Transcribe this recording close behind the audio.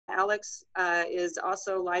Alex is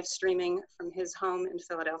also live streaming from his home in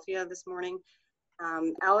Philadelphia this morning.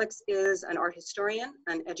 Alex is an art historian,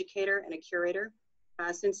 an educator, and a curator.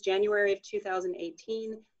 Since January of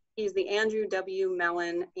 2018, he's the Andrew W.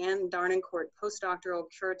 Mellon and Darnancourt Postdoctoral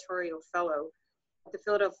Curatorial Fellow at the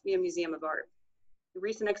Philadelphia Museum of Art. The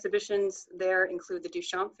recent exhibitions there include the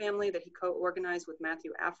Duchamp family that he co-organized with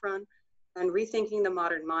Matthew Affron, and Rethinking the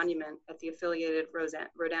Modern Monument at the affiliated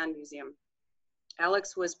Rodin Museum.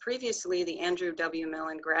 Alex was previously the Andrew W.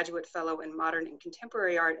 Mellon Graduate Fellow in Modern and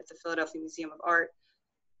Contemporary Art at the Philadelphia Museum of Art,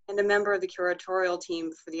 and a member of the curatorial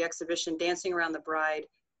team for the exhibition Dancing Around the Bride,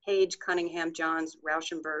 Hage, Cunningham, Johns,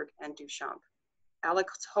 Rauschenberg, and Duchamp.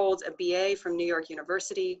 Alex holds a BA from New York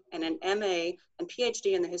University and an MA and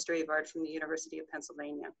PhD in the history of art from the University of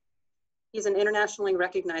Pennsylvania. He's an internationally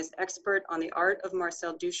recognized expert on the art of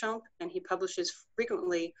Marcel Duchamp, and he publishes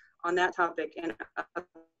frequently on that topic and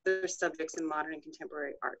other subjects in modern and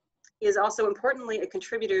contemporary art. He is also importantly a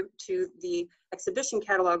contributor to the exhibition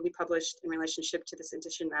catalog we published in relationship to this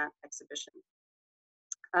Edition Mat exhibition.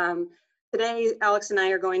 Today, Alex and I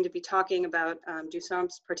are going to be talking about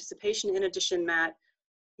Duchamp's participation in Edition Mat,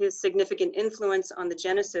 his significant influence on the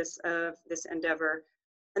genesis of this endeavor,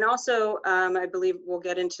 and also, I believe we'll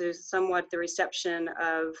get into somewhat the reception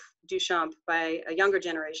of Duchamp by a younger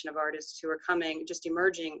generation of artists who are just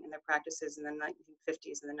emerging in their practices in the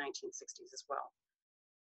 1950s and the 1960s as well.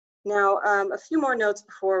 Now, a few more notes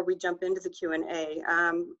before we jump into the Q&A.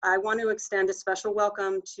 I want to extend a special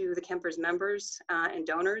welcome to the Kemper's members and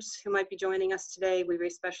donors who might be joining us today. We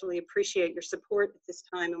especially appreciate your support at this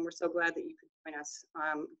time, and we're so glad that you could join us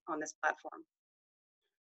on this platform.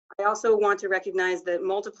 I also want to recognize that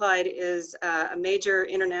Multiplied is a major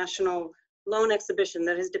international loan exhibition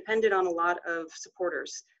that has depended on a lot of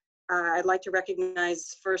supporters. I'd like to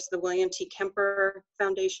recognize first the William T. Kemper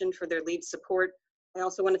Foundation for their lead support. I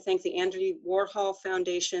also want to thank the Andy Warhol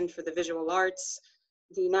Foundation for the visual arts,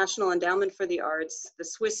 the National Endowment for the Arts, the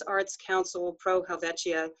Swiss Arts Council, Pro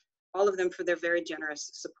Helvetia, all of them for their very generous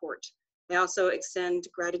support. I also extend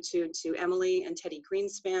gratitude to Emily and Teddy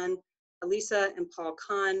Greenspan, Elisa and Paul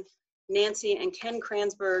Kahn, Nancy and Ken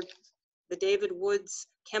Kransberg, the David Woods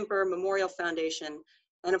Kemper Memorial Foundation,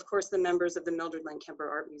 and of course the members of the Mildred Lane Kemper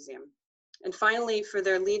Art Museum. And finally, for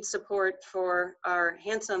their lead support for our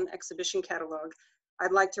handsome exhibition catalog,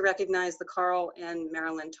 I'd like to recognize the Carl and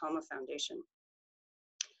Marilyn Thoma Foundation.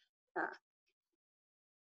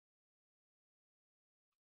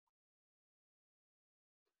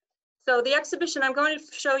 So the exhibition, I'm going to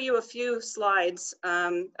show you a few slides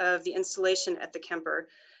of the installation at the Kemper.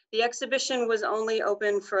 The exhibition was only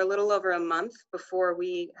open for a little over a month before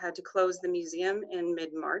we had to close the museum in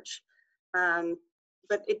mid-March.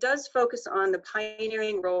 But it does focus on the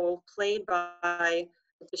pioneering role played by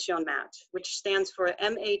Edition Mat, which stands for,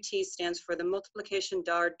 MAT stands for the Multiplication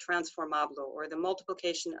d'Art Transformable, or the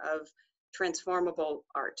multiplication of transformable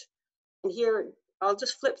art. And here, I'll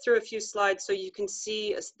just flip through a few slides so you can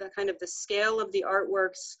see the kind of the scale of the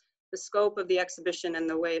artworks, the scope of the exhibition, and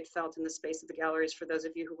the way it felt in the space of the galleries for those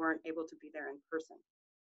of you who weren't able to be there in person.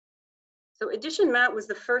 So Edition Mat was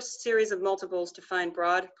the first series of multiples to find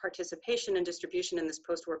broad participation and distribution in this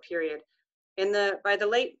post-war period. By the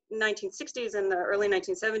late 1960s and the early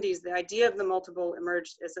 1970s, the idea of the multiple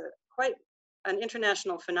emerged as quite an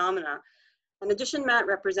international phenomena. And Edition Mat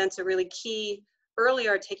represents a really key early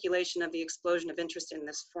articulation of the explosion of interest in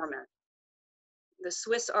this format. The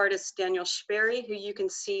Swiss artist Daniel Sperry, who you can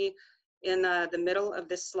see in the middle of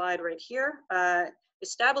this slide right here,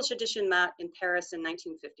 established Edition Mat in Paris in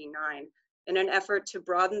 1959 in an effort to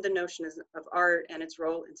broaden the notion of art and its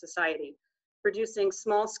role in society, producing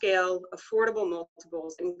small-scale, affordable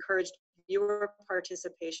multiples that encouraged viewer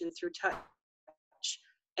participation through touch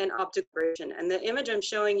and optical vibration. And the image I'm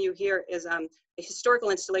showing you here is a historical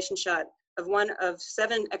installation shot of one of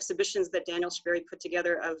 7 exhibitions that Daniel Sperry put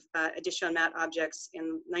together of Edition Mat objects in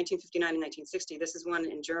 1959 and 1960. This is one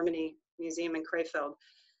in Germany, Museum in Krefeld.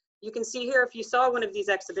 You can see here, if you saw one of these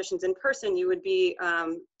exhibitions in person, you would be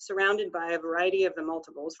surrounded by a variety of the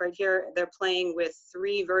multiples. Right here, they're playing with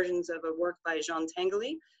 3 versions of a work by Jean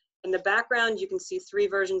Tinguely. In the background, you can see 3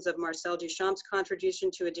 versions of Marcel Duchamp's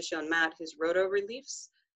contribution to Edition Mat, his roto reliefs.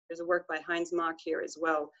 There's a work by Heinz Mach here as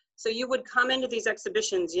well. So you would come into these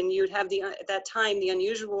exhibitions and you'd have at that time the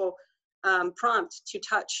unusual prompt to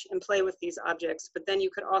touch and play with these objects, but then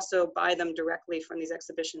you could also buy them directly from these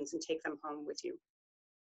exhibitions and take them home with you.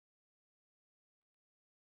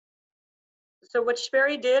 So what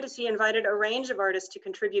Sperry did is he invited a range of artists to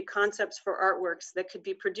contribute concepts for artworks that could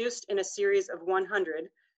be produced in a series of 100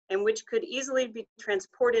 and which could easily be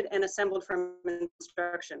transported and assembled from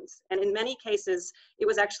instructions. And in many cases, it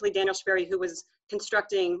was actually Daniel Sperry who was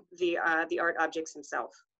constructing the art objects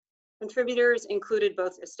himself. Contributors included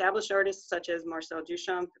both established artists such as Marcel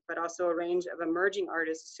Duchamp, but also a range of emerging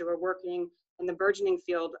artists who are working in the burgeoning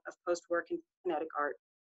field of post-work and kinetic art.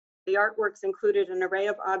 The artworks included an array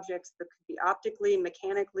of objects that could be optically,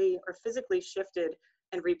 mechanically, or physically shifted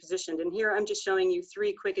and repositioned. And here I'm just showing you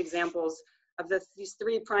three quick examples of these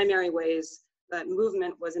three primary ways that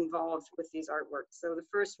movement was involved with these artworks. So the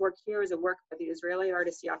first work here is a work by the Israeli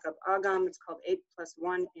artist Yaakov Agam. It's called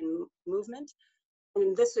 8+1 in Movement.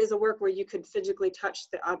 And this is a work where you could physically touch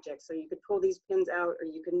the object. So you could pull these pins out or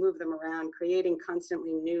you could move them around, creating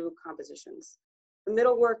constantly new compositions. The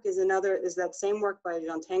middle work is that same work by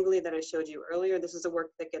Jean Tinguely that I showed you earlier. This is a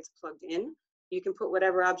work that gets plugged in. You can put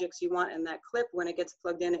whatever objects you want in that clip. When it gets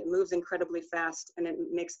plugged in, it moves incredibly fast and it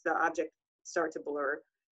makes the object start to blur.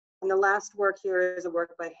 And the last work here is a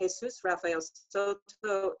work by Jesus Rafael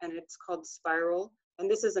Soto, and it's called Spiral. And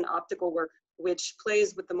this is an optical work which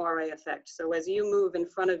plays with the moire effect. So as you move in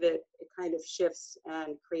front of it, it kind of shifts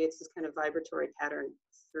and creates this kind of vibratory pattern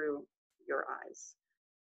through your eyes.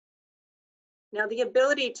 Now, the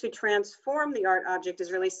ability to transform the art object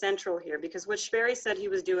is really central here, because what Sperry said he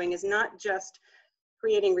was doing is not just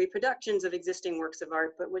creating reproductions of existing works of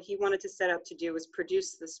art, but what he wanted to set out to do was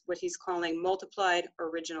produce this, what he's calling multiplied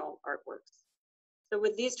original artworks. So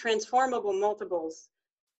with these transformable multiples,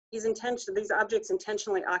 these objects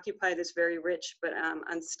intentionally occupy this very rich but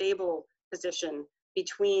unstable position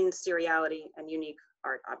between seriality and unique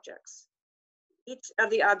art objects. Each of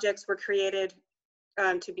the objects were created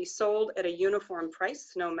to be sold at a uniform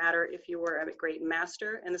price, no matter if you were a great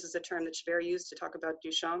master, and this is a term that Sperry used to talk about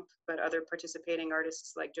Duchamp, but other participating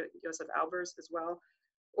artists like Joseph Albers as well,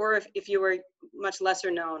 or if you were much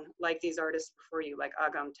lesser known, like these artists before you, like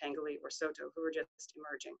Agam, Tinguely, or Soto, who were just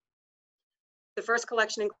emerging. The first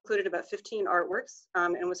collection included about 15 artworks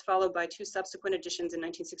and was followed by 2 subsequent editions in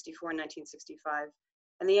 1964 and 1965.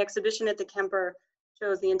 And the exhibition at the Kemper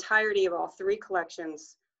shows the entirety of all 3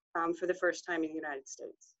 collections for the first time in the United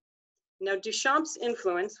States. Now, Duchamp's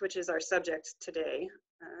influence, which is our subject today,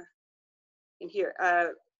 in here,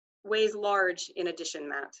 weighs large in addition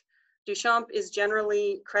mat. Duchamp is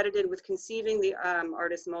generally credited with conceiving the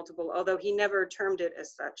artist multiple, although he never termed it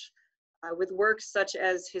as such, with works such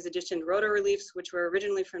as his editioned roto-reliefs, which were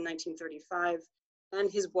originally from 1935,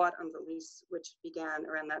 and his boîte en valise, which began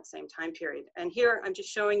around that same time period. And here I'm just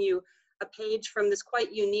showing you a page from this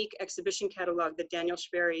quite unique exhibition catalog that Daniel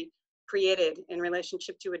Sperry created in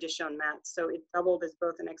relationship to edition mat. So it doubled as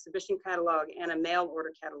both an exhibition catalog and a mail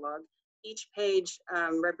order catalog. Each page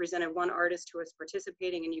represented one artist who was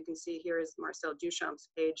participating, and you can see here is Marcel Duchamp's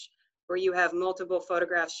page, where you have multiple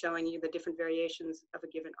photographs showing you the different variations of a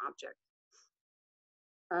given object.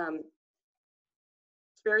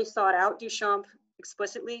 Sperry sought out Duchamp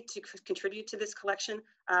explicitly to contribute to this collection,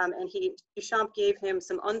 and Duchamp gave him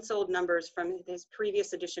some unsold numbers from his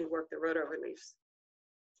previous edition work, the roto-reliefs.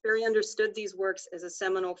 Sperry understood these works as a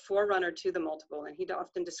seminal forerunner to the multiple, and he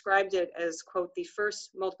often described it as, quote, the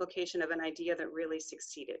first multiplication of an idea that really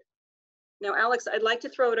succeeded. Now, Alex, I'd like to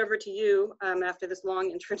throw it over to you after this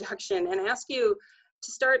long introduction and ask you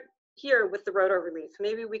to start here with the roto-relief.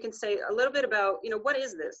 Maybe we can say a little bit about, what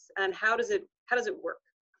is this and how does it work?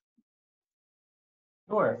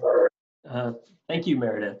 Sure. Thank you,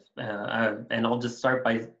 Meredith. And I'll just start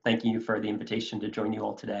by thanking you for the invitation to join you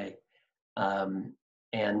all today,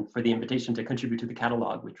 and for the invitation to contribute to the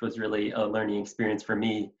catalog, which was really a learning experience for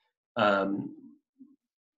me,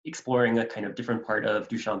 exploring a kind of different part of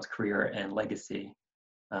Duchamp's career and legacy.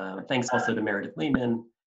 Thanks also to Meredith Malone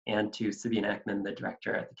and to Sibian Ackman, the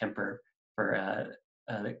director at the Kemper, for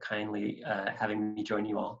kindly having me join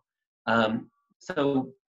you all.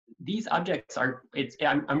 So these objects are,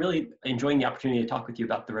 I'm really enjoying the opportunity to talk with you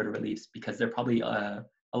about the roto-reliefs because they're probably a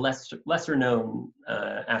lesser known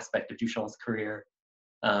aspect of Duchamp's career,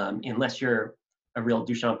 unless you're a real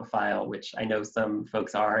Duchampophile, which I know some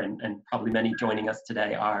folks are, and probably many joining us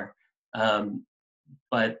today are.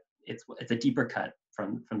 But it's a deeper cut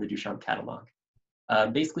from the Duchamp catalog.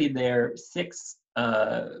 Basically, they're 6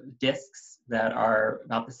 discs that are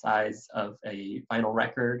about the size of a vinyl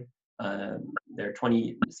record. They're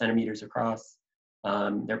 20 centimeters across.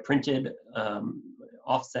 They're printed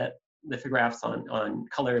offset lithographs on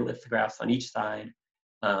color lithographs on each side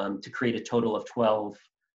to create a total of 12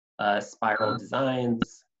 spiral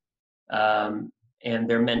designs. And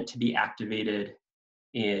they're meant to be activated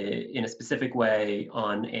in a specific way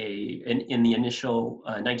in the initial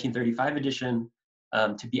 1935 edition,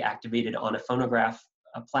 to be activated on a phonograph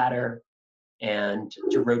platter and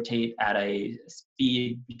to rotate at a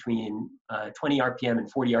speed between 20 RPM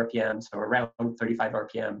and 40 RPM, so around 35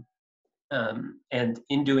 RPM. And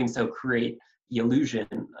in doing so, create the illusion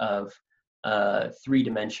of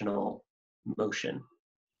three-dimensional motion.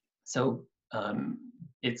 So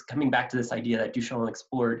it's coming back to this idea that Duchamp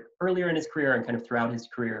explored earlier in his career and kind of throughout his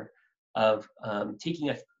career of taking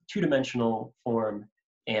a two-dimensional form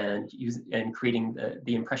and creating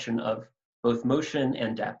the impression of both motion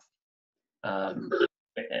and depth.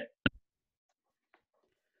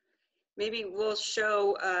 Maybe we'll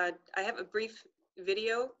show, I have a brief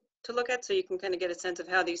video to look at so you can kind of get a sense of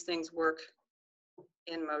how these things work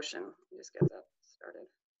in motion. Just get that started.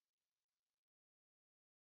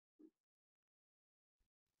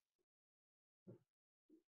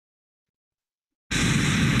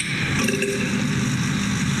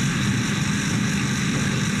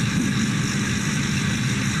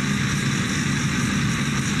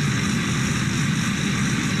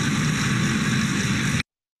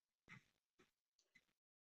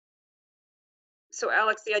 So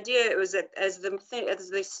Alex, the idea it was that as the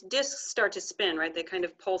discs start to spin, right, they kind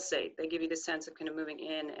of pulsate. They give you the sense of kind of moving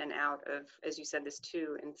in and out of, as you said, this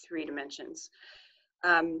 2 and 3 dimensions.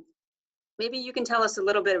 Maybe you can tell us a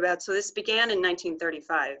little bit about, so this began in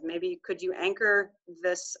 1935. Maybe could you anchor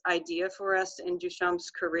this idea for us in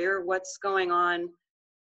Duchamp's career? What's going on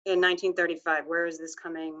in 1935? Where is this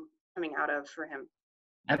coming out of for him?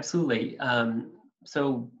 Absolutely.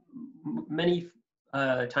 So many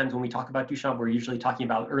times when we talk about Duchamp, we're usually talking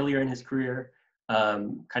about earlier in his career,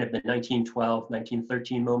 kind of the 1912,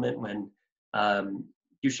 1913 moment when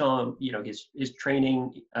Duchamp, his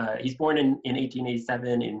training, he's born in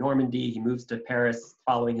 1887 in Normandy. He moves to Paris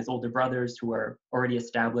following his older brothers who are already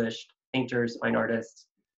established painters, fine artists.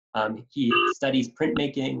 He studies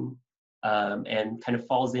printmaking and kind of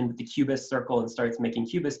falls in with the Cubist circle and starts making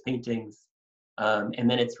Cubist paintings. And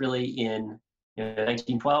then it's really in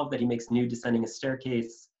 1912 that he makes Nude Descending a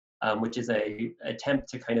Staircase, which is a attempt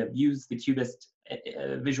to kind of use the Cubist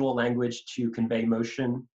visual language to convey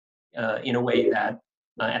motion in a way that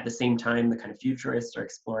at the same time the kind of futurists are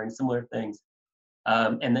exploring similar things.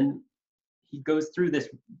 And then he goes through this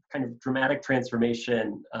kind of dramatic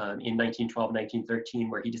transformation in 1912, 1913,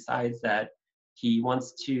 where he decides that he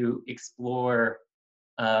wants to explore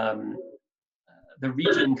the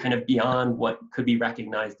region kind of beyond what could be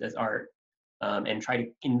recognized as art. And try to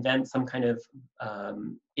invent some kind of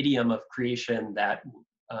idiom of creation that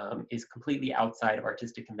is completely outside of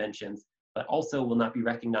artistic conventions, but also will not be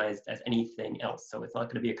recognized as anything else. So it's not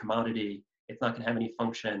going to be a commodity, it's not going to have any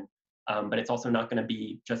function, but it's also not going to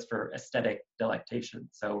be just for aesthetic delectation.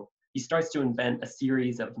 So he starts to invent a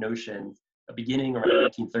series of notions, beginning around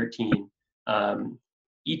 1913,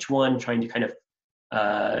 each one trying to kind of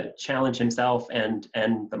challenge himself and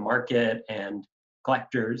the market and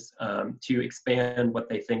collectors to expand what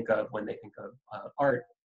they think of when they think of art,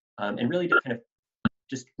 and really to kind of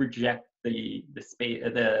just reject the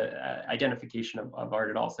identification of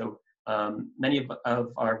art at all. So many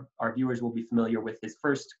of our viewers will be familiar with his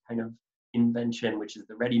first kind of invention, which is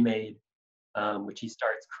the ready-made, which he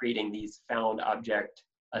starts creating these found object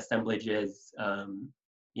assemblages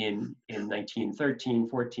in 1913,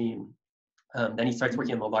 14. Then he starts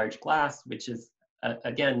working on the large glass, which is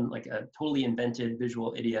again, like a totally invented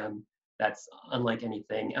visual idiom that's unlike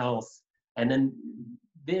anything else. And then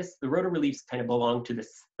the rotoreliefs kind of belong to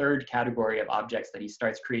this third category of objects that he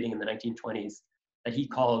starts creating in the 1920s that he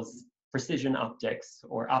calls precision optics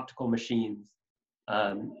or optical machines.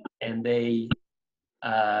 And they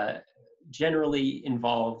generally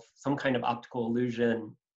involve some kind of optical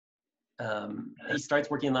illusion. He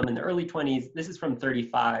starts working on them in the early 20s. This is from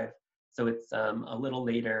 35, so it's a little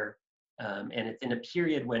later. And it's in a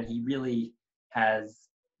period when he really has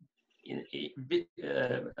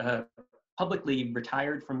publicly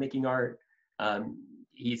retired from making art.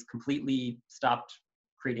 He's completely stopped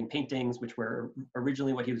creating paintings, which were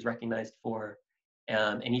originally what he was recognized for.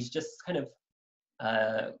 And he's just kind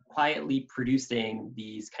of quietly producing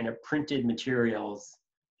these kind of printed materials,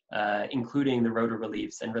 including the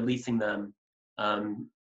rotoreliefs, and releasing them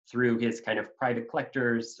through his kind of private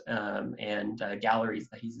collectors and galleries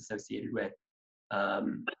that he's associated with.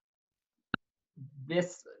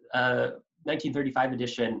 This 1935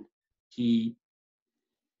 edition, he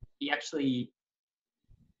actually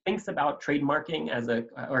thinks about trademarking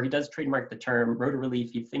or he does trademark the term rotorelief.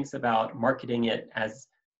 He thinks about marketing it as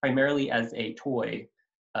primarily as a toy,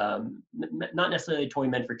 not necessarily a toy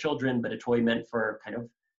meant for children, but a toy meant for kind of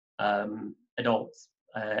adults.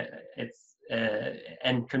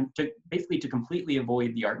 Basically to completely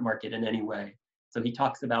avoid the art market in any way. So he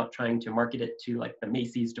talks about trying to market it to like the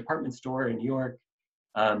Macy's department store in New York.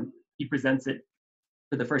 He presents it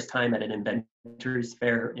for the first time at an inventors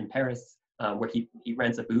fair in Paris, where he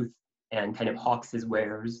rents a booth and kind of hawks his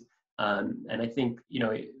wares. And I think,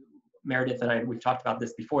 Meredith and I, we've talked about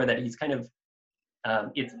this before, that he's kind of,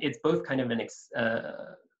 it's both kind of an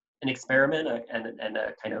experiment and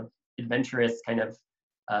a kind of adventurous kind of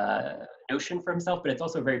notion for himself, but it's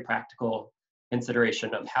also a very practical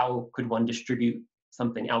consideration of how could one distribute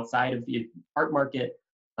something outside of the art market,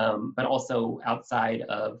 but also outside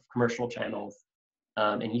of commercial channels.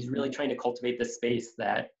 And he's really trying to cultivate this space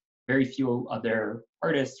that very few other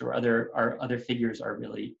artists or other figures are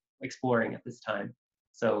really exploring at this time.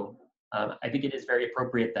 So I think it is very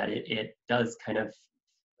appropriate that it does kind of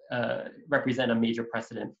represent a major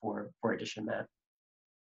precedent for edition matte.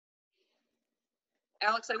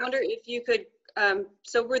 Alex, I wonder if you could,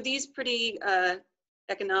 so were these pretty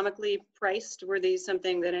economically priced? Were these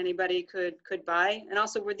something that anybody could buy? And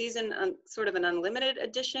also, were these in sort of an unlimited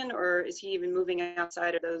edition, or is he even moving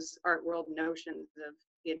outside of those art world notions of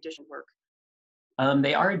the edition work?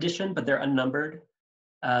 They are edition, but they're unnumbered.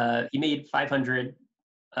 He made 500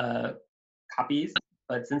 copies,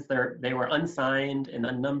 but since they were unsigned and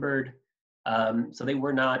unnumbered, so they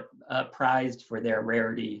were not prized for their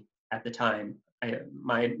rarity at the time.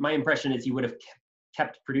 My impression is he would have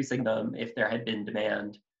kept producing them if there had been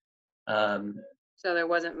demand. So there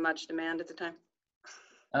wasn't much demand at the time?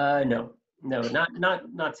 No,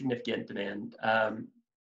 not significant demand.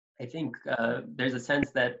 I think there's a sense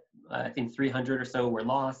that I think 300 or so were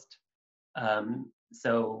lost.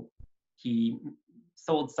 So he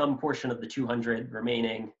sold some portion of the 200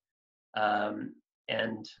 remaining,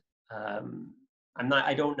 and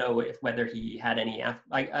I don't know whether he had any.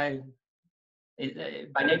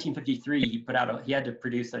 By 1953, he had to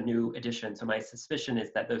produce a new edition. So my suspicion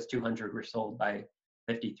is that those 200 were sold by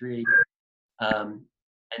 53. And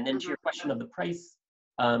then to your question of the price,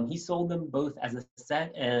 he sold them both as a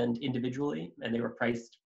set and individually, and they were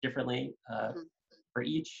priced differently for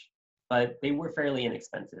each, but they were fairly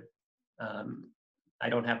inexpensive. I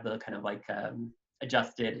don't have the kind of like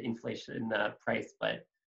adjusted inflation price, but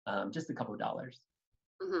just a couple of dollars.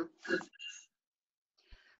 Mm-hmm.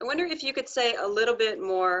 I wonder if you could say a little bit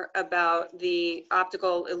more about the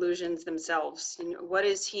optical illusions themselves. What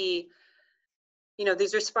is he,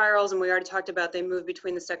 these are spirals, and we already talked about they move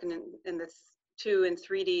between the second and the 2 and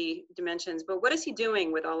 3D dimensions, but what is he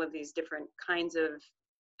doing with all of these different kinds of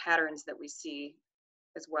patterns that we see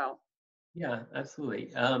as well? Yeah,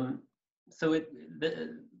 absolutely. So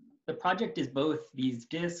the project is both these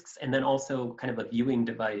discs and then also kind of a viewing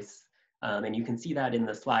device. And you can see that in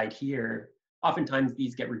the slide here. Oftentimes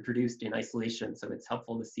these get reproduced in isolation, so it's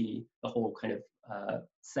helpful to see the whole kind of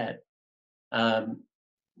set.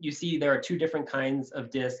 You see there are 2 different kinds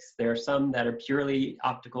of discs. There are some that are purely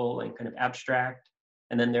optical and kind of abstract,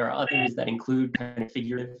 and then there are others that include kind of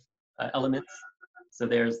figurative elements. So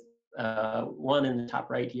there's one in the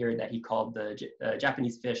top right here that he called the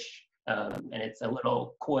Japanese fish, and it's a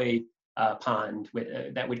little koi pond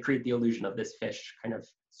that would create the illusion of this fish kind of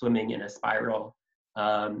swimming in a spiral.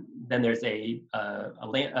 Then there's a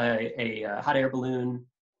hot air balloon,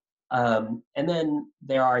 and then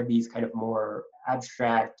there are these kind of more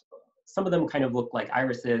abstract. Some of them kind of look like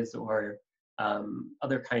irises or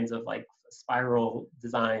other kinds of like spiral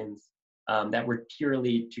designs that were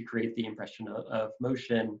purely to create the impression of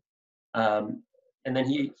motion. And then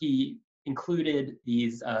he included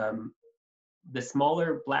these. The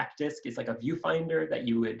smaller black disc is like a viewfinder that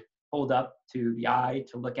you would hold up to the eye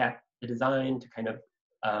to look at the design, to kind of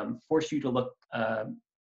force you to look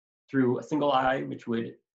through a single eye, which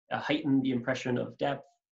would heighten the impression of depth,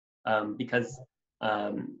 because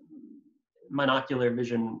monocular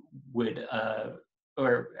vision would,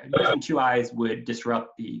 or using 2 eyes would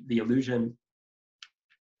disrupt the illusion.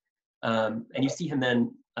 And you see him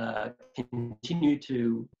then continue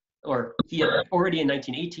to, or he had already in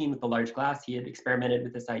 1918 with the large glass, he had experimented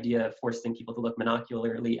with this idea of forcing people to look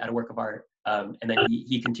monocularly at a work of art. And then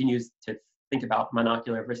he continues to think about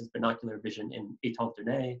monocular versus binocular vision in Étant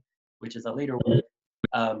donné, which is a later work.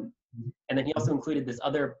 And then he also included this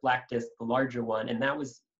other black disc, the larger one, and that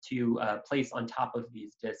was to place on top of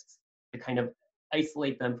these discs to kind of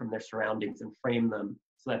isolate them from their surroundings and frame them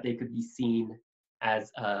so that they could be seen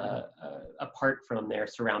as apart from their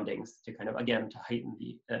surroundings, to kind of, again, to heighten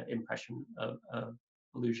the impression of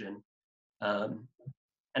illusion.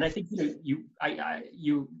 And I think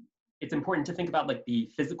it's important to think about like the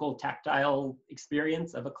physical tactile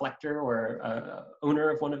experience of a collector or owner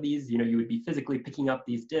of one of these. You would be physically picking up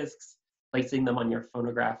these discs, placing them on your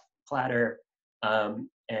phonograph platter,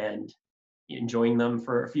 and enjoying them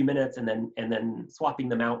for a few minutes and then swapping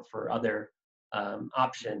them out for other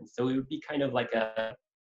options. So it would be kind of like a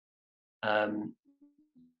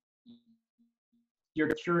you're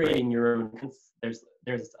curating your own. There's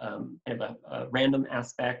kind of a random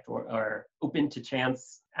aspect or open to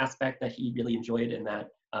chance aspect that he really enjoyed, in that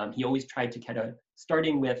he always tried to kind of,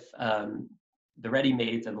 starting with the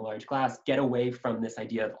ready-mades and the large glass, get away from this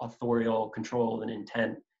idea of authorial control and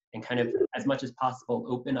intent, and kind of, as much as possible,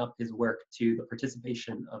 open up his work to the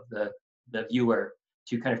participation of the viewer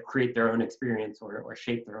to kind of create their own experience or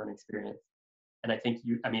shape their own experience. And I think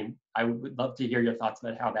I would love to hear your thoughts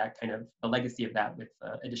about how that kind of, the legacy of that with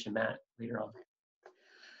Edition Matte later on.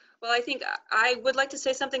 Well, I think I would like to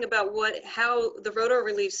say something about how the roto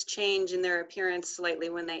reliefs change in their appearance slightly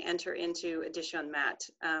when they enter into Edition Matte.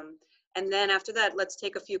 And then after that, let's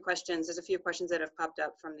take a few questions. There's a few questions that have popped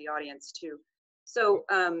up from the audience too. So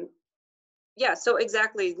yeah, so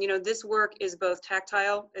exactly, this work is both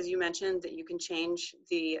tactile, as you mentioned, that you can change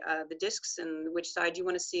the discs and which side you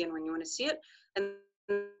want to see and when you want to see it. And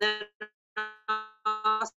then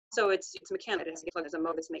also it's mechanical. There's a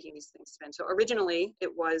mode that's making these things spin. So originally it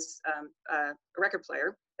was a record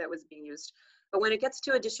player that was being used. But when it gets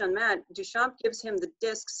to Edition Matte, Duchamp gives him the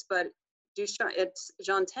discs, but it's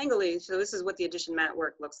Jean Tinguely. So this is what the Edition Matte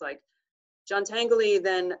work looks like. Jean Tinguely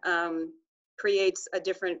then creates a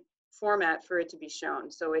different format for it to be shown.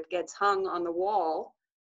 So it gets hung on the wall,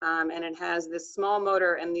 and it has this small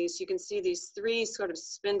motor and you can see these three sort of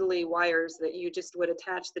spindly wires that you just would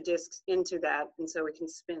attach the discs into that, and so it can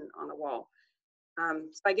spin on the wall.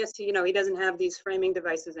 So I guess, he doesn't have these framing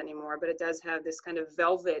devices anymore, but it does have this kind of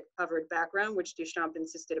velvet covered background, which Duchamp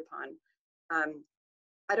insisted upon.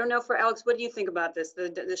 I don't know, for Alex, what do you think about this?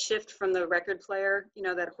 The shift from the record player,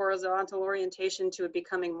 that horizontal orientation, to it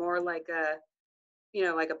becoming more like a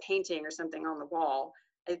painting or something on the wall.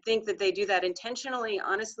 I think that they do that intentionally,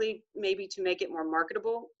 honestly, maybe to make it more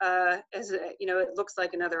marketable. It looks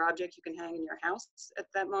like another object you can hang in your house at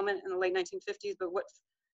that moment in the late 1950s. But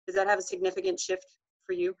does that have a significant shift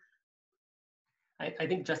for you? I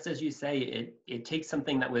think, just as you say, it takes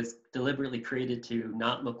something that was deliberately created to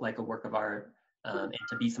not look like a work of art, and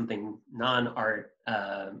to be something non-art,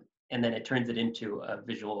 and then it turns it into a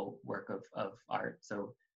visual work of art.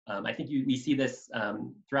 So I think we see this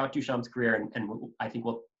throughout Duchamp's career, and I think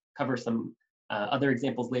we'll cover some other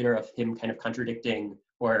examples later of him kind of contradicting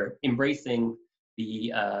or embracing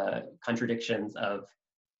the contradictions of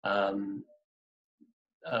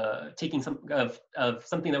taking of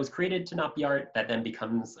something that was created to not be art, that then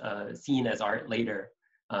becomes seen as art later.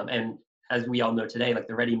 And as we all know today, like,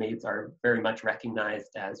 the ready-mades are very much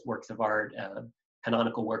recognized as works of art,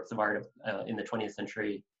 canonical works of art in the 20th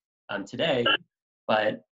century today.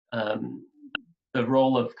 But the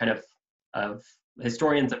role of of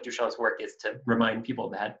historians of Duchamp's work is to remind people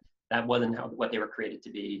that that wasn't what they were created to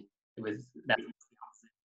be. That's the opposite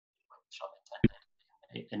of what Duchamp intended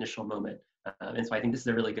in the initial moment. And so I think this is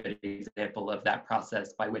a really good example of that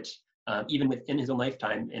process by which, even within his own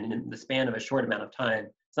lifetime and in the span of a short amount of time,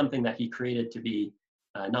 something that he created to be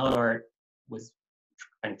non-art was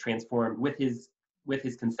kind of transformed with his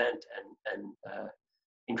consent and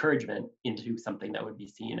encouragement into something that would be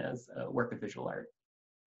seen as a work of visual art.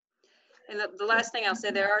 And the last thing I'll say,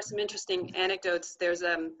 there are some interesting anecdotes. There's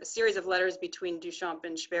a series of letters between Duchamp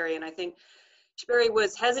and Sperry, and I think Sperry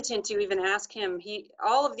was hesitant to even ask him.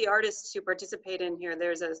 All of the artists who participate in here,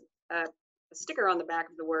 there's a sticker on the back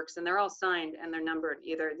of the works, and they're all signed and they're numbered,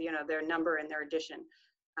 either their number and their edition.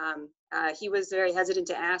 He was very hesitant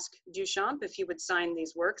to ask Duchamp if he would sign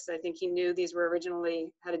these works. I think he knew these were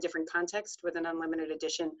originally had a different context with an unlimited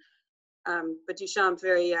edition. But Duchamp,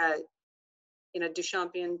 very in a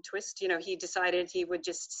Duchampian twist, he decided he would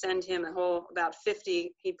just send him about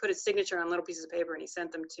 50. He put his signature on little pieces of paper and he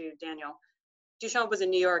sent them to Daniel. Duchamp was in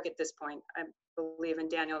New York at this point, I believe, and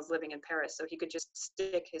Daniel's living in Paris, so he could just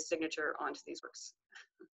stick his signature onto these works.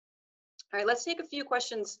 All right, let's take a few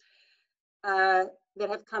questions that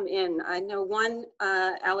have come in. I know one,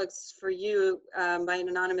 Alex, for you, by an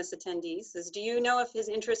anonymous attendee, says, do you know if his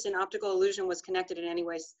interest in optical illusion was connected in any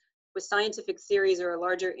ways with scientific theories or a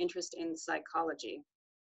larger interest in psychology?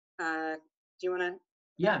 Do you want to?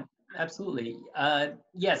 Yeah, absolutely.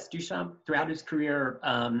 Yes, Duchamp, throughout his career,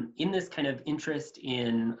 in this kind of interest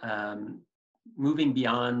in moving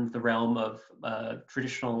beyond the realm of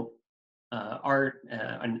traditional art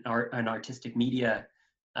and artistic media,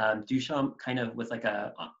 Duchamp kind of was like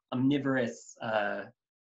a omnivorous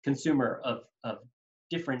consumer of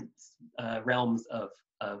different realms of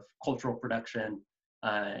cultural production,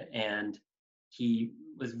 and he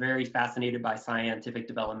was very fascinated by scientific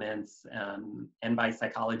developments and by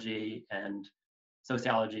psychology and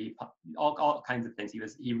sociology, all kinds of things.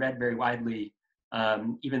 He read very widely,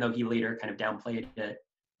 even though he later kind of downplayed it.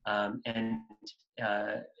 And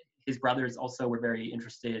his brothers also were very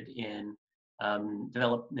interested in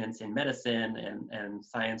developments in medicine and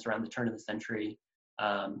science around the turn of the century.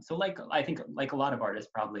 So I think like a lot of artists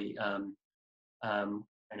probably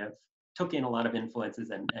kind of took in a lot of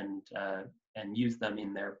influences and used them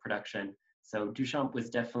in their production. So Duchamp was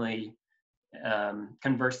definitely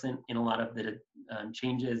conversant in a lot of the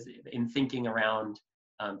changes in thinking around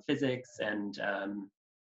physics and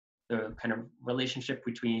the kind of relationship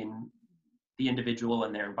between the individual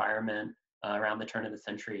and their environment around the turn of the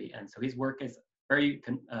century. And so his work is very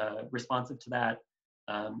responsive to that,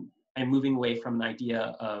 and moving away from an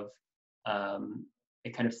idea of a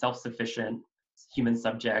kind of self-sufficient human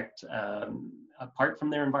subject apart from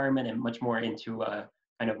their environment, and much more into a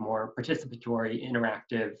kind of more participatory,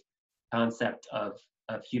 interactive concept of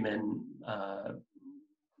human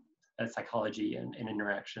psychology and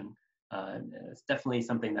interaction. It's definitely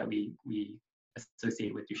something that we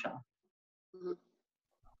associate with Duchamp. Mm-hmm.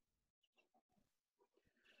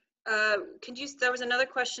 There was another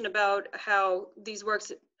question about how these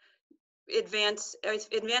works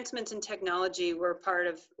advancements in technology was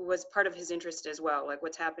part of his interest as well, like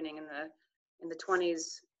what's happening in the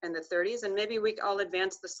 20s and the 30s. And maybe I'll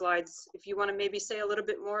advance the slides if you want to maybe say a little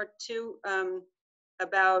bit more too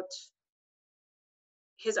about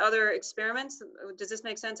his other experiments. Does this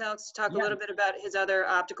make sense, Alex, to talk a little bit about his other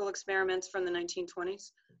optical experiments from the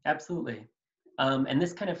 1920s? Absolutely. And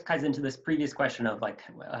this kind of ties into this previous question of like,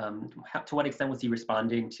 to what extent was he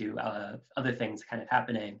responding to other things kind of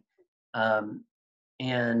happening?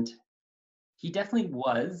 And he definitely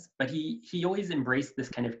was, but he always embraced this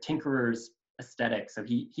kind of tinkerer's aesthetic. So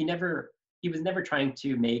he was never trying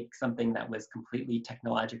to make something that was completely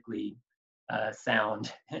technologically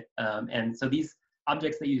sound. And so these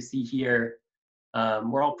objects that you see here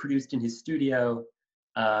were all produced in his studio,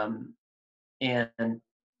 and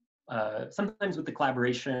sometimes with the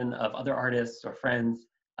collaboration of other artists or friends,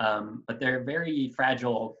 but they're very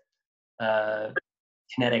fragile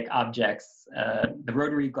kinetic objects. The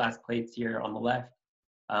rotary glass plates here on the left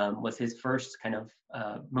was his first kind of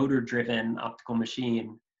motor-driven optical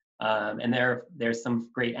machine. And there's some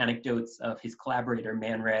great anecdotes of his collaborator,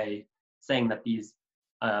 Man Ray, saying that these,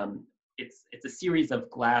 it's a series of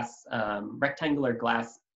glass, rectangular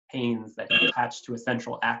glass panes that he attached to a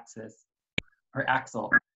central axis or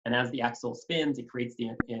axle. And as the axle spins, it creates the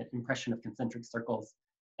impression of concentric circles.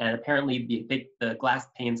 And apparently the glass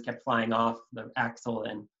panes kept flying off the axle,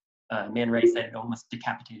 and Man Ray said it almost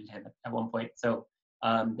decapitated him at one point. So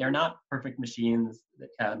they're not perfect machines.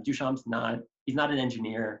 Duchamp's he's not an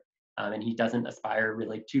engineer, and he doesn't aspire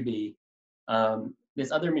really to be.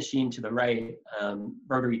 This other machine to the right,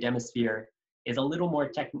 rotary demisphere, is a little more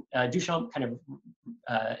Duchamp kind of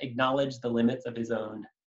acknowledged the limits of his own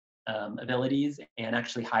abilities and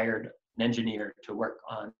actually hired an engineer to work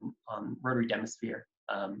on rotary demisphere.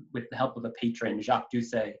 With the help of a patron, Jacques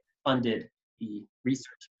Doucet funded the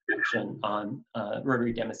research section on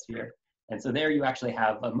rotary demisphere. And so there you actually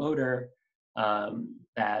have a motor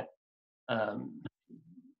that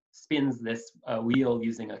spins this wheel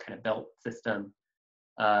using a kind of belt system.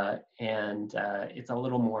 And it's a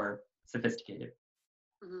little more sophisticated.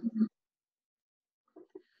 Mm-hmm.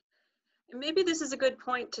 Maybe this is a good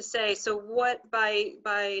point to say. So what by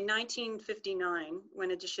 1959,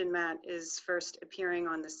 when Edition Mat is first appearing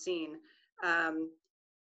on the scene,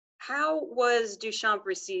 how was Duchamp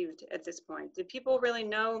received at this point? Did people really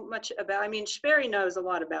know much about? I mean, Sperry knows a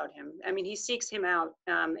lot about him. I mean, he seeks him out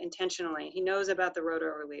intentionally. He knows about the roto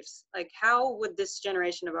reliefs. Like, how would this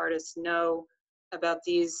generation of artists know about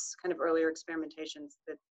these kind of earlier experimentations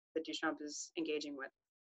that Duchamp is engaging with?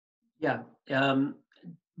 Yeah.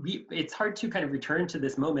 It's hard to kind of return to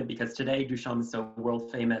this moment because today Duchamp is so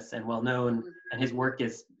world famous and well known, and his work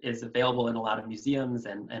is available in a lot of museums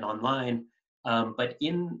and online. But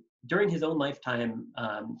during his own lifetime,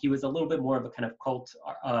 he was a little bit more of a kind of cult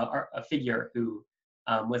a figure who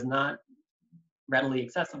was not readily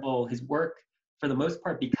accessible. His work, for the most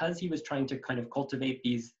part, because he was trying to kind of cultivate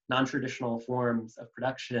these non-traditional forms of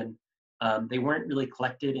production, they weren't really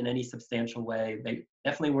collected in any substantial way. They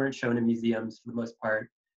definitely weren't shown in museums for the most part.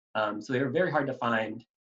 So they were very hard to find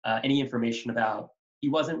any information about. He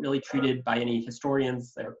wasn't really treated by any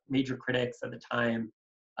historians or major critics at the time.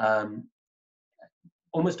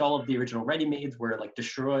 Almost all of the original ready-mades were like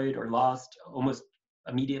destroyed or lost almost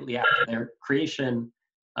immediately after their creation.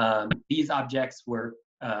 These objects were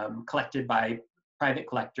collected by private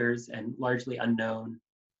collectors and largely unknown.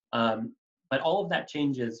 But all of that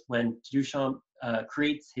changes when Duchamp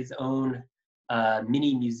creates his own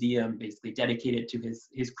mini museum, basically dedicated to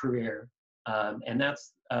his career. And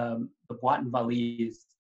that's the Boîte and Valise,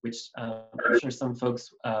 which I'm sure some folks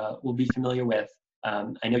will be familiar with.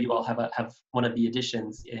 I know you all have one of the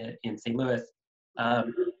editions in St. Louis.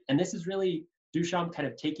 And this is really Duchamp kind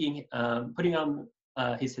of putting on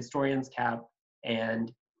his historian's cap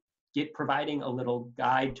and providing a little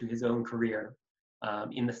guide to his own career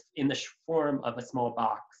in the form of a small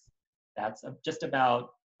box that's just about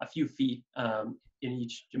a few feet in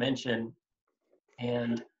each dimension.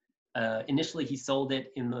 And initially he sold it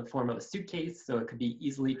in the form of a suitcase, so it could be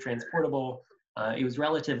easily transportable. It was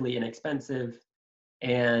relatively inexpensive,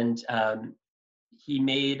 and he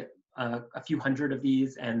made a few hundred of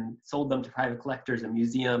these and sold them to private collectors and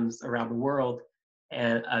museums around the world.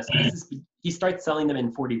 And so he starts selling them in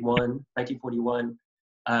 1941.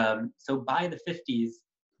 So by the 50s,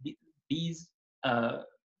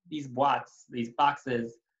 these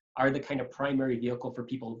boxes are the kind of primary vehicle for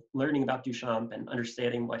people learning about Duchamp and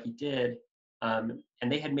understanding what he did. And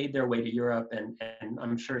they had made their way to Europe, and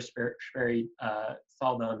I'm sure Sperry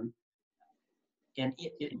saw them. And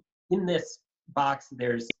in this box,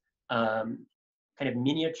 there's kind of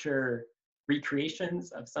miniature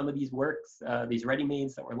recreations of some of these works, these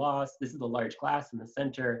ready-mades that were lost. This is the large glass in the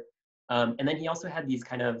center. And then he also had these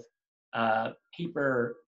kind of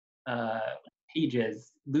paper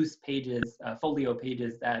pages, loose pages, folio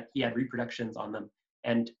pages that he had reproductions on them.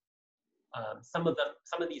 And some of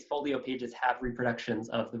these folio pages have reproductions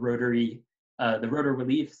of the rotary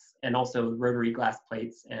reliefs, and also rotary glass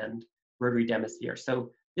plates and rotary demisphere.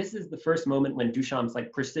 So this is the first moment when Duchamp's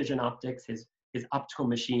like precision optics, his optical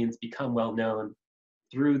machines, become well known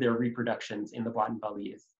through their reproductions in the Boîte and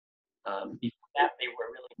Valise. Before that, they were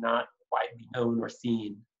really not widely known or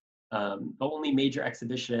seen. The only major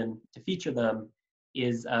exhibition to feature them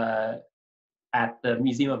is at the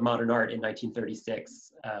Museum of Modern Art in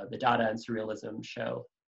 1936, the Dada and Surrealism show.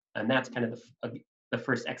 And that's kind of the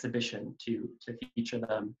first exhibition to feature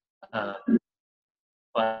them.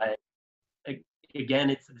 But again,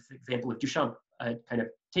 it's this example of Duchamp kind of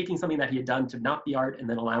taking something that he had done to not be art and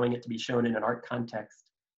then allowing it to be shown in an art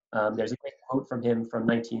context. There's a great quote from him from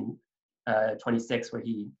 1926 where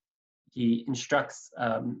he instructs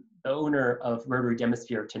the owner of Rotary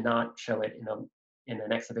Demisphere to not show it in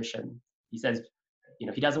an exhibition. He says,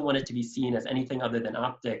 he doesn't want it to be seen as anything other than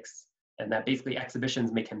optics, and that basically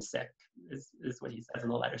exhibitions make him sick, is what he says in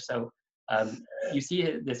the letter. So you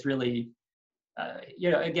see this really,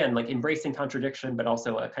 again, like embracing contradiction, but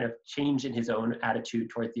also a kind of change in his own attitude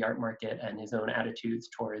towards the art market and his own attitudes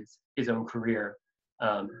towards his own career.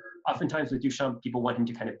 Oftentimes with Duchamp, people want him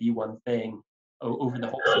to kind of be one thing over the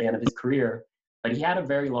whole span of his career, but he had a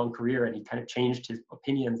very long career, and he kind of changed his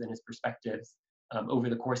opinions and his perspectives over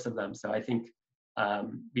the course of them. So I think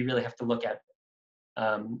we really have to look at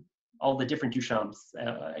all the different Duchamps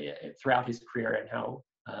throughout his career and how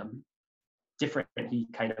different he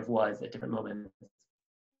kind of was at different moments.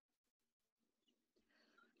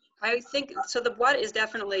 I think, so the Boîte is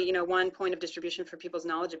definitely, one point of distribution for people's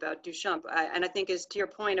knowledge about Duchamp. And I think is to your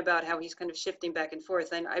point about how he's kind of shifting back and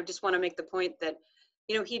forth. And I just want to make the point that,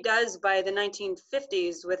 he does, by the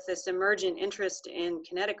 1950s, with this emergent interest in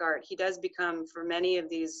kinetic art, he does become, for many of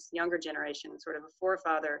these younger generations, sort of a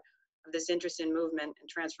forefather of this interest in movement and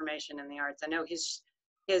transformation in the arts. I know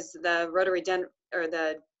the rotary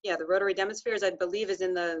the rotary demispheres, I believe, is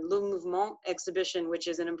in the Le Mouvement exhibition, which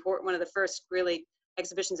is one of the first really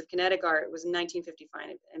exhibitions of kinetic art. It was in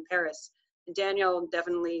 1955 in Paris. And Daniel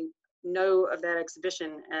definitely know of that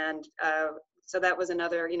exhibition, and so that was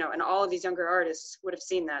another, and all of these younger artists would have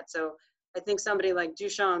seen that. So I think somebody like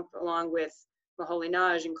Duchamp, along with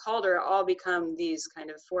Moholy-Nagy and Calder, all become these kind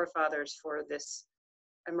of forefathers for this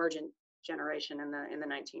emergent generation in the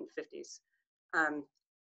 1950s.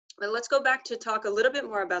 But let's go back to talk a little bit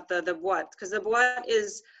more about the Boîte, because the Boîte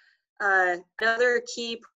is another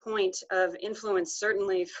key point of influence,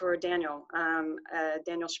 certainly for Daniel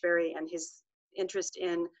Sperry, and his interest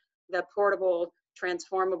in the portable,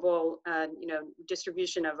 transformable,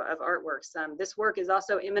 distribution of artworks. This work is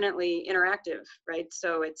also eminently interactive, right?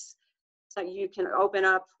 So you can open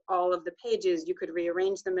up all of the pages. You could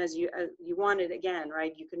rearrange them as you wanted again,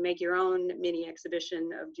 right? You could make your own mini exhibition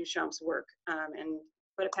of Duchamp's work and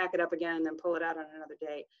pack it up again and then pull it out on another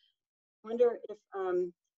day. I wonder if,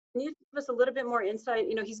 can you give us a little bit more insight?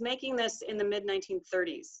 He's making this in the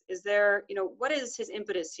mid-1930s. Is there, what is his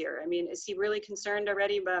impetus here? I mean, is he really concerned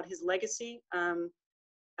already about his legacy?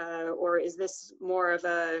 Or is this more of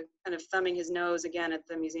a kind of thumbing his nose again at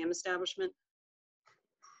the museum establishment?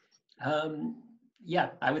 Yeah,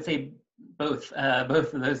 I would say both,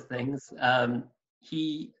 both of those things.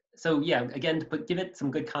 So yeah, again, to give it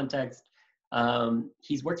some good context,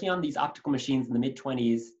 he's working on these optical machines in the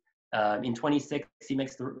mid-20s. In 26, he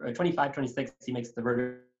makes the 25, 26, he makes the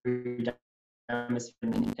rotary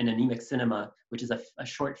in anemic cinema, which is a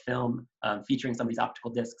short film featuring some of these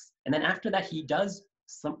optical discs. And then after that, he does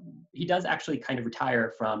actually kind of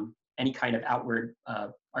retire from any kind of outward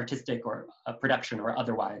artistic or production or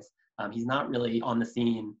otherwise. He's not really on the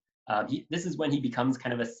scene. This is when he becomes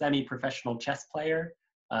kind of a semi-professional chess player,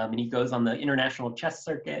 and he goes on the international chess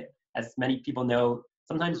circuit. As many people know,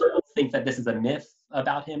 sometimes people think that this is a myth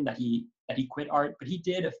about him, that he quit art, but he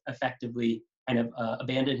did effectively kind of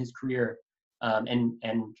abandon his career and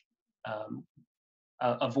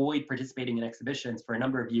avoid participating in exhibitions for a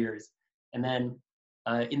number of years. And then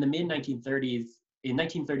in the mid-1930s, in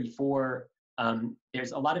 1934,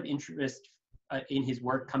 there's a lot of interest in his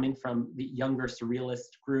work coming from the younger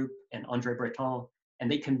surrealist group and André Breton, and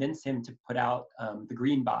they convince him to put out the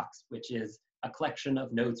Green Box, which is a collection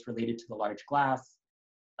of notes related to the large glass.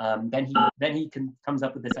 Then he comes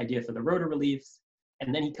up with this idea for the rotor reliefs,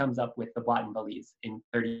 and then he comes up with the Boîte and Valise in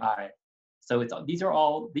 35. So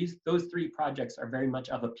those three projects are very much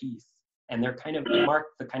of a piece, and they mark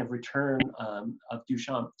the kind of return of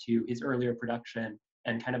Duchamp to his earlier production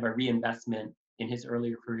and kind of a reinvestment in his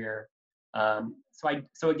earlier career.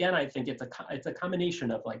 So again, I think it's a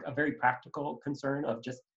combination of like a very practical concern of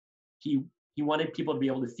just he wanted people to be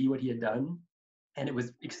able to see what he had done, and it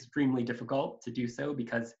was extremely difficult to do so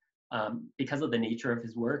because of the nature of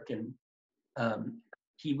his work, and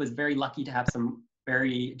he was very lucky to have some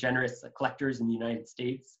very generous collectors in the United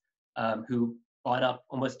States who bought up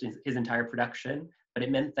almost his entire production. But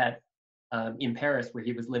it meant that in Paris, where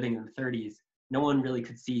he was living in the 30s, no one really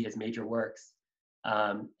could see his major works.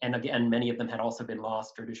 And again, many of them had also been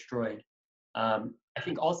lost or destroyed. I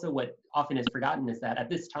think also what often is forgotten is that at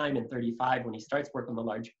this time in 35, when he starts work on the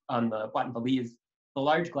Boîte and Valise, the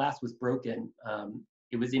large glass was broken.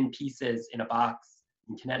 It was in pieces in a box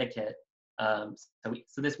in Connecticut.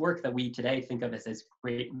 So this work that we today think of as his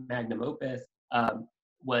great magnum opus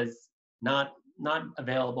was not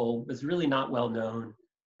available, was really not well known.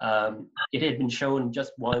 It had been shown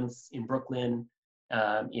just once in Brooklyn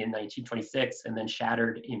in 1926 and then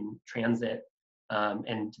shattered in transit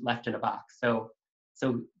and left in a box. So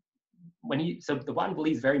the Boîte and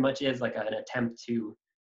Valise very much is like an attempt to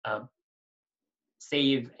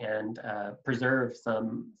save and preserve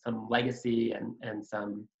some legacy and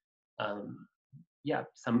some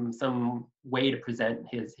way to present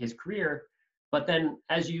his career. But then,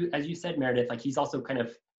 as you said, Meredith, like he's also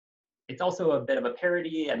it's also a bit of a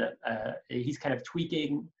parody, and he's kind of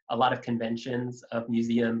tweaking a lot of conventions of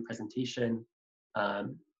museum presentation.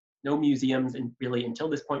 No museums really until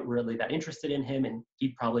this point were really that interested in him, and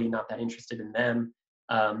he's probably not that interested in them.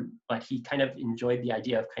 But he kind of enjoyed the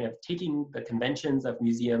idea of kind of taking the conventions of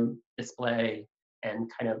museum display and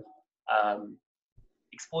kind of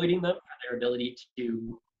exploiting them for their ability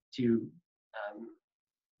to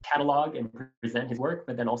catalog and present his work,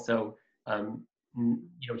 but then also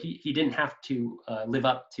he didn't have to live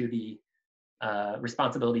up to the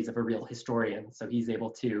responsibilities of a real historian, so he's able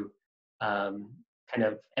to kind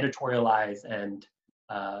of editorialize and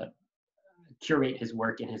curate his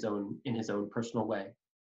work in his own personal way.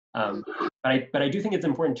 But I do think it's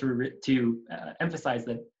important to emphasize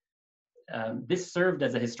that this served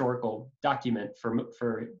as a historical document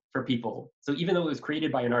for people. So even though it was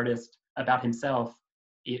created by an artist about himself,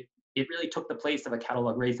 it really took the place of a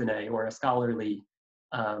catalogue raisonné or a scholarly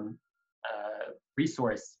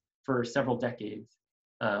resource for several decades.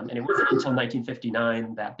 And it wasn't until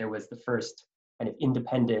 1959 that there was the first kind of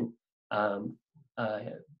independent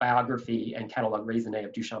biography and catalogue raisonné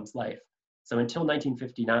of Duchamp's life. So until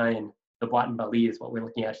 1959, the Boîte and Valise, what we're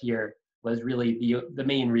looking at here, was really the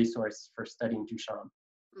main resource for studying Duchamp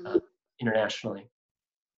internationally.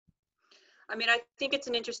 I mean, I think it's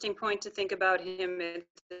an interesting point to think about him at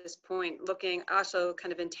this point, looking also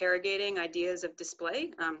kind of interrogating ideas of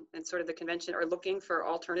display and sort of the convention, or looking for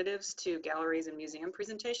alternatives to galleries and museum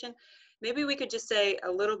presentation. Maybe we could just say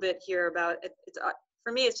a little bit here about it.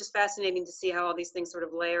 For me, it's just fascinating to see how all these things sort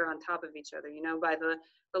of layer on top of each other. You know, by the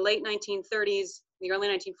late 1930s, the early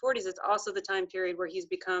 1940s, it's also the time period where he's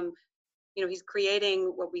become, you know, he's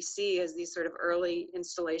creating what we see as these sort of early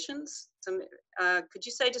installations. So could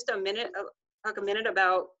you say just talk a minute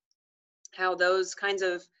about how those kinds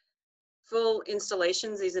of full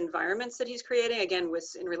installations, these environments that he's creating, again,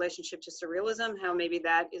 in relationship to surrealism, how maybe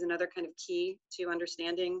that is another kind of key to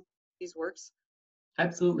understanding these works?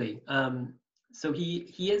 Absolutely. So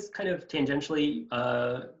he is kind of tangentially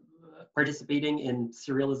participating in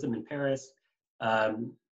Surrealism in Paris.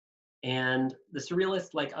 And the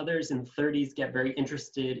Surrealists, like others in the 30s, get very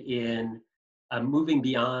interested in moving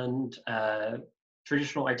beyond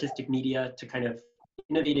traditional artistic media to kind of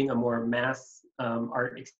innovating a more mass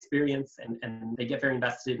art experience, and they get very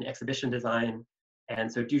invested in exhibition design.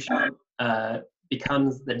 And so Duchamp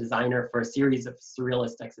becomes the designer for a series of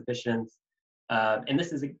Surrealist exhibitions. And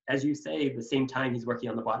this is, as you say, the same time he's working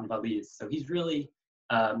on the Boîte and Valise. So he's really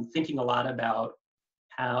thinking a lot about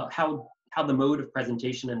how the mode of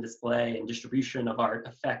presentation and display and distribution of art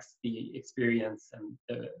affects the experience and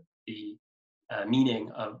the meaning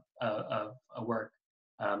of a work.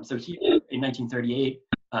 So he, in 1938,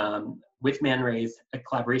 with Man Ray's a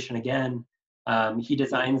collaboration again, he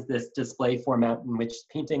designs this display format in which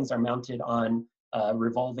paintings are mounted on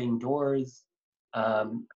revolving doors.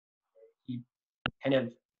 He kind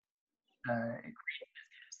of creates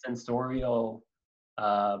this sensorial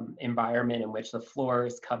environment in which the floor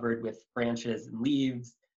is covered with branches and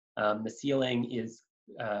leaves. The ceiling is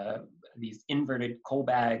these inverted coal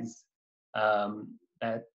bags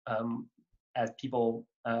that, as people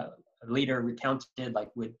later recounted, like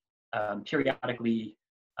would periodically,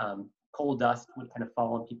 coal dust would kind of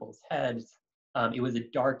fall on people's heads. It was a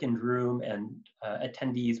darkened room, and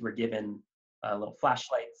attendees were given little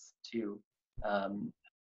flashlights to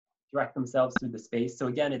direct themselves through the space. So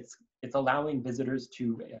again, it's allowing visitors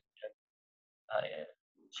to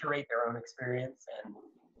curate their own experience and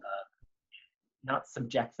not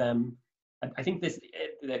subject them. I think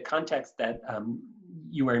the context that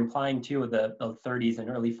you were implying too, of the 30s and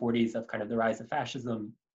early 40s of kind of the rise of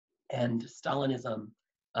fascism and Stalinism,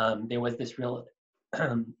 there was this real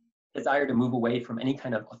desire to move away from any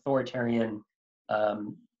kind of authoritarian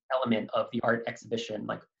element of the art exhibition.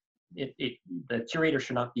 Like the curator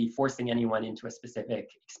should not be forcing anyone into a specific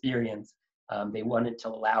experience. They wanted to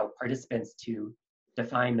allow participants to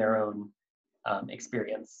define their own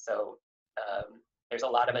experience. So there's a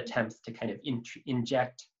lot of attempts to kind of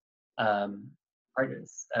inject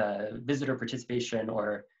visitor participation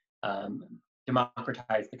or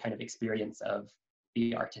democratize the kind of experience of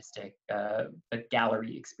the artistic, the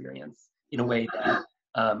gallery experience in a way that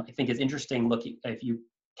I think is interesting. Looking, if you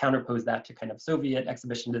counterpose that to kind of Soviet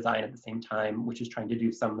exhibition design at the same time, which is trying to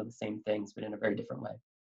do some of the same things, but in a very different way.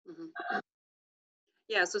 Mm-hmm.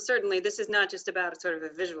 Yeah, so certainly this is not just about sort of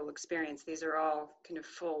a visual experience. These are all kind of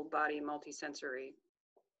full body, multi-sensory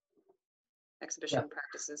exhibition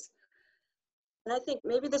practices. And I think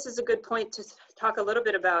maybe this is a good point to talk a little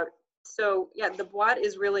bit about. So yeah, the Boîte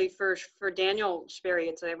is really for Daniel Sperry,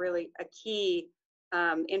 it's a really a key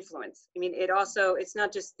influence. I mean, it's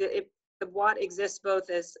not just, the Boîte exists both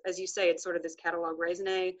as you say, it's sort of this catalog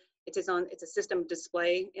raisonné. It's a system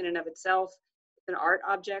display in and of itself. It's an art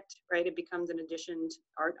object, right? It becomes an additioned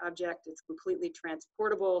art object. It's completely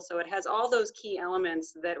transportable. So it has all those key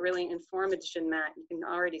elements that really inform edition mat. You can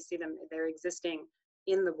already see them, they're existing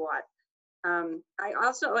in the Boîte.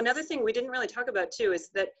 Another thing we didn't really talk about too is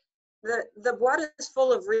that the Boîte is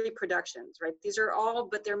full of reproductions, right? These are all,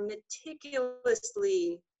 but they're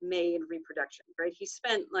meticulously made reproductions, right? He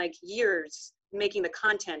spent like years making the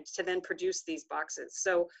content to then produce these boxes.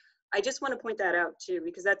 So I just want to point that out too,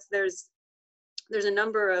 because there's a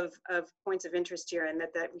number of points of interest here, and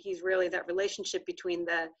that he's really, that relationship between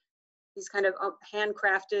these kind of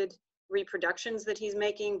handcrafted reproductions that he's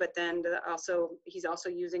making, but then he's also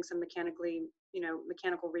using some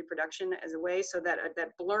mechanical reproduction as a way, so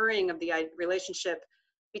that blurring of the relationship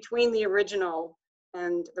between the original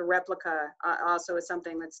and the replica also is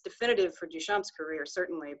something that's definitive for Duchamp's career,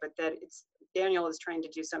 certainly, but that Daniel is trying to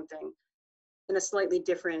do something in a slightly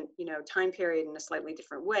different, time period, in a slightly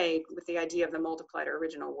different way, with the idea of the multiplied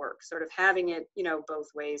original work, sort of having it, both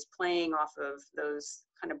ways, playing off of those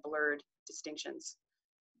kind of blurred distinctions.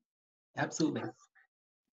 Absolutely.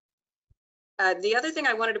 The other thing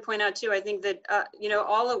I wanted to point out too, I think that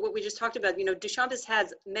all of what we just talked about, Duchamp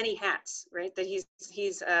has many hats, right? That he's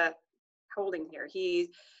holding here.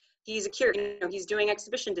 He's a curator. He's doing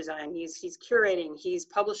exhibition design. He's curating. He's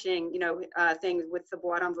publishing, things with the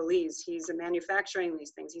Boîte en Valise. He's manufacturing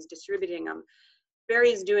these things. He's distributing them.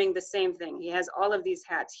 Barry's doing the same thing. He has all of these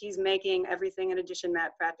hats. He's making everything in edition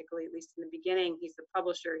mat practically, at least in the beginning. He's the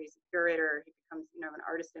publisher. He's the curator. He becomes, an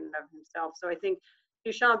artist in and of himself. So I think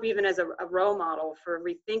Duchamp, even as a role model for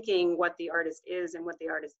rethinking what the artist is and what the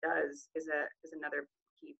artist does, is another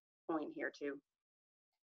key point here too.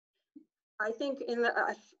 I think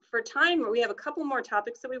for time, we have a couple more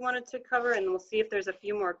topics that we wanted to cover, and we'll see if there's a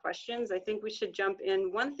few more questions. I think we should jump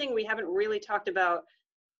in. One thing we haven't really talked about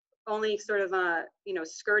only sort of,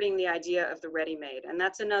 skirting the idea of the ready-made. And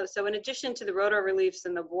that's another, so in addition to the roto reliefs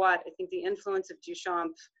and the boîte, I think the influence of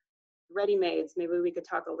Duchamp ready-mades, maybe we could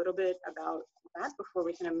talk a little bit about that before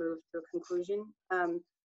we kind of move to a conclusion.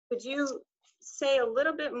 Could you say a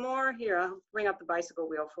little bit more here, I'll bring up the bicycle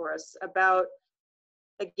wheel for us, about,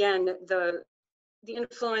 again, the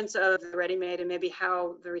influence of the ready-made and maybe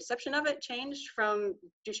how the reception of it changed from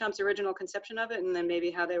Duchamp's original conception of it, and then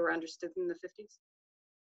maybe how they were understood in the 50s?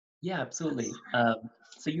 Yeah, absolutely.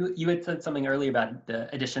 So you had said something earlier about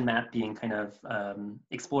the edition map being kind of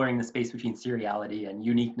exploring the space between seriality and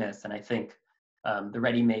uniqueness, and I think the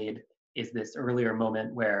ready-made is this earlier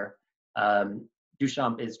moment where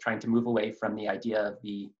Duchamp is trying to move away from the idea of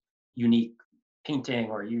the unique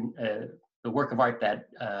painting or the work of art that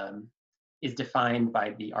is defined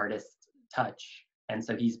by the artist's touch. And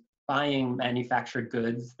so he's buying manufactured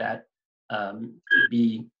goods that could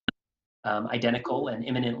be identical and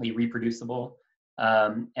imminently reproducible.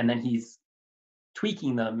 And then he's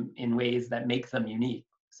tweaking them in ways that make them unique.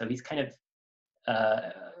 So he's kind of,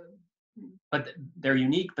 but they're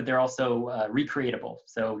unique, but they're also recreatable.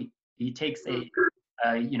 So he takes he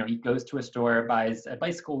goes to a store, buys a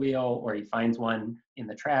bicycle wheel, or he finds one in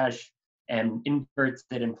the trash and inverts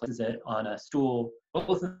it and places it on a stool.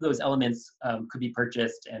 Both of those elements could be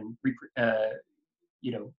purchased and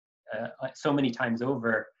so many times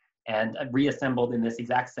over and reassembled in this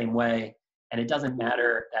exact same way. And it doesn't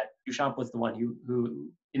matter that Duchamp was the one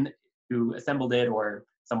who assembled it or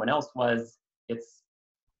someone else was. It's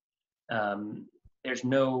there's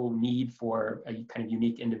no need for a kind of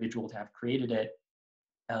unique individual to have created it.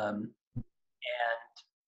 And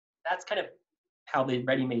that's kind of how the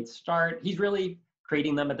ready-mades start. He's really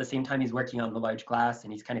creating them at the same time he's working on the large glass,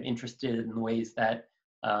 and he's kind of interested in the ways that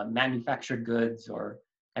manufactured goods or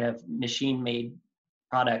kind of machine-made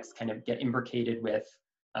products kind of get imbricated with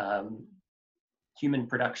human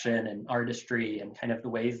production and artistry, and kind of the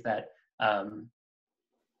ways that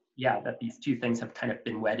that these two things have kind of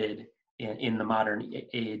been wedded in the modern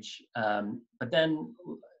age. But then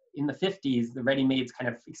in the 50s, the ready-mades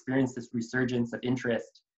kind of experience this resurgence of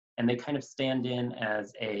interest, and they kind of stand in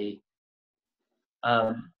as a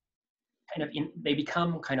they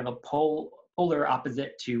become kind of a polar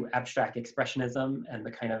opposite to abstract expressionism and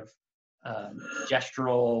the kind of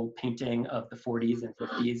gestural painting of the 40s and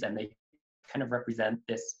 50s, and they kind of represent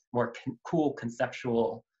this more cool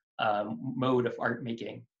conceptual mode of art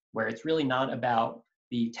making, where it's really not about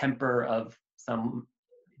the temper of some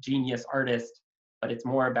genius artist, but it's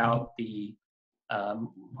more about the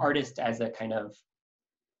artist as a kind of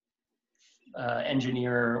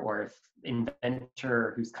engineer or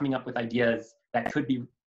inventor who's coming up with ideas that could be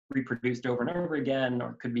reproduced over and over again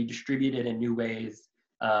or could be distributed in new ways.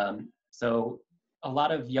 So a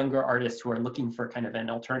lot of younger artists who are looking for kind of an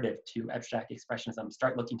alternative to abstract expressionism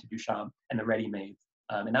start looking to Duchamp and the ready-mades.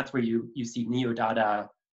 And that's where you see Neo-Dada,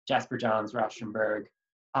 Jasper Johns, Rauschenberg,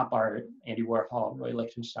 pop art, Andy Warhol, Roy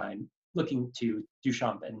Lichtenstein, looking to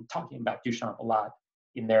Duchamp and talking about Duchamp a lot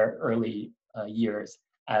in their early years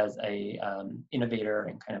as a innovator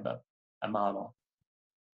and kind of a model.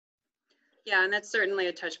 Yeah, and that's certainly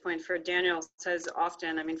a touch point for Daniel says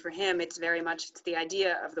often. I mean, for him, it's very much, it's the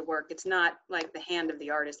idea of the work. It's not like the hand of the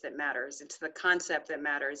artist that matters. It's the concept that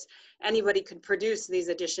matters. Anybody could produce these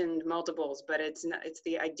editioned multiples, but it's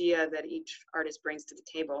the idea that each artist brings to the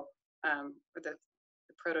table, or the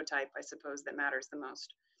prototype, I suppose, that matters the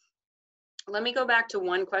most. Let me go back to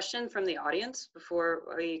one question from the audience before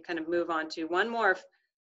we kind of move on to one more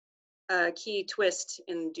key twist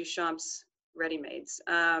in Duchamp's ready-mades.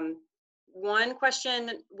 One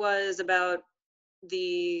question was about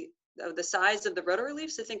the size of the roto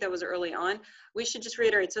reliefs. I think that was early on. We should just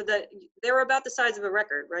reiterate, so that they were about the size of a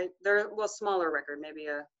record, right? They're, well, smaller record, maybe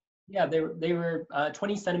a... Yeah, they were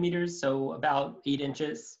 20 centimeters, so about 8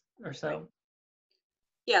 inches or so. Right.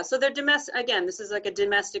 Yeah, so they're domestic. Again, this is like a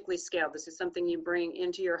domestically scaled. This is something you bring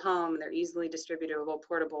into your home. They're easily distributable,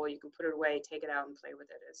 portable. You can put it away, take it out, and play with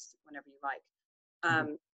it as whenever you like.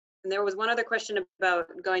 And there was one other question about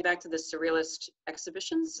going back to the Surrealist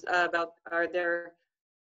exhibitions, about are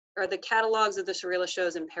the catalogs of the Surrealist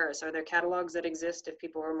shows in Paris, are there catalogs that exist if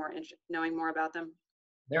people were more knowing more about them?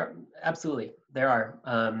 Absolutely, there are.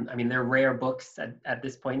 I mean, they're rare books at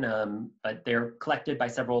this point, but they're collected by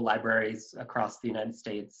several libraries across the United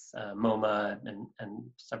States, MoMA and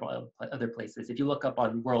several other places. If you look up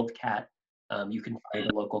on WorldCat, you can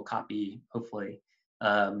find a local copy, hopefully.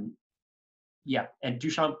 Yeah, and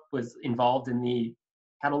Duchamp was involved in the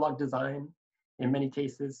catalog design in many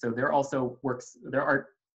cases. So they're also they're art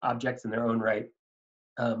objects in their own right.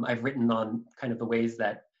 I've written on kind of the ways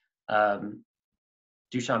that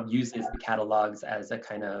Duchamp uses the catalogs as a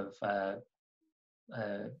kind of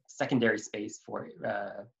secondary space for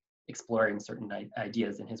exploring certain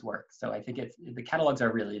ideas in his work. So I think the catalogs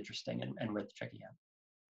are really interesting and worth checking out.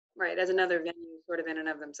 Right, as another venue sort of in and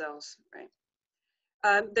of themselves, right.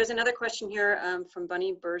 There's another question here from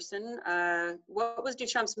Bunny Burson. What was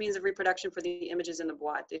Duchamp's means of reproduction for the images in the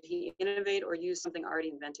boîte? Did he innovate or use something already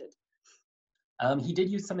invented? He did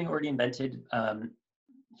use something already invented.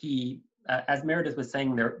 As Meredith was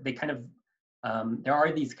saying, there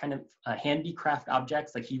are these kind of handicraft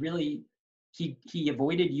objects. Like he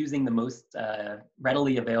avoided using the most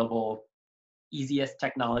readily available, easiest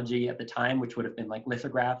technology at the time, which would have been like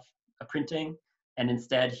lithograph printing. And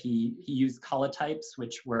instead he used collotypes,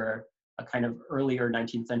 which were a kind of earlier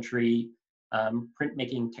 19th century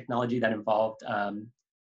printmaking technology that involved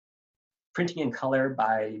printing in color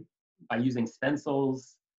by using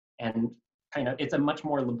stencils, and kind of, it's a much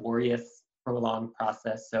more laborious, prolonged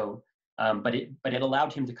process. So, but it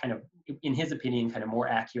allowed him to kind of, in his opinion, kind of more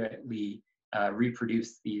accurately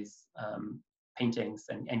reproduce these paintings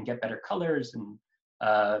and get better colors. And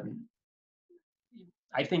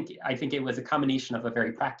I think it was a combination of a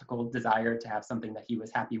very practical desire to have something that he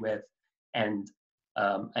was happy with, and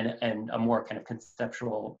a more kind of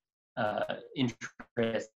conceptual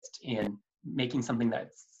interest in making something that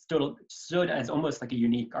stood as almost like a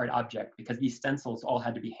unique art object, because these stencils all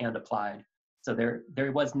had to be hand applied. So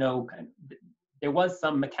there was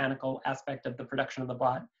some mechanical aspect of the production of the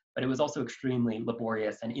boîte, but it was also extremely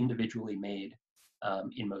laborious and individually made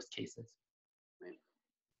in most cases. Right.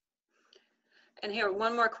 And here,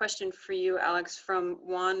 one more question for you, Alex, from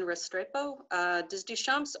Juan Restrepo. Does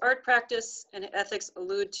Duchamp's art practice and ethics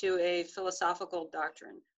allude to a philosophical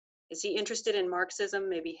doctrine? Is he interested in Marxism,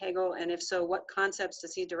 maybe Hegel? And if so, what concepts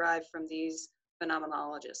does he derive from these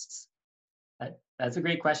phenomenologists? That's a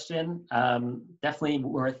great question. Definitely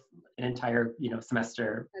worth an entire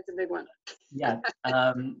semester. That's a big one. Yeah,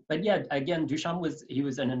 but yeah, again, Duchamp was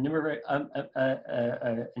an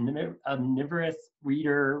omnivorous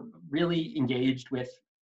reader, really engaged with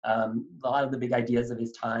a lot of the big ideas of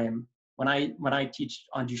his time. When I teach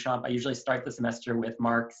on Duchamp, I usually start the semester with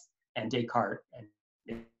Marx and Descartes,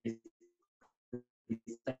 and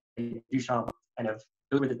Duchamp kind of,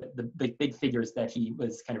 those were the big figures that he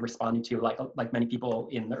was kind of responding to, like many people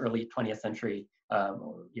in the early 20th century,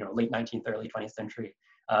 late 19th, early 20th century.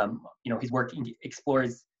 His work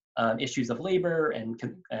explores issues of labor and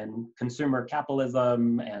consumer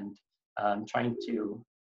capitalism, and trying to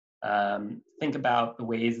think about the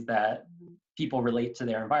ways that people relate to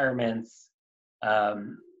their environments.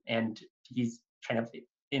 And he's kind of,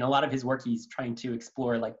 in a lot of his work, he's trying to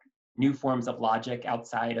explore like new forms of logic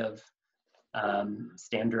outside of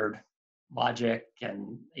standard logic.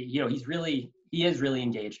 And he is really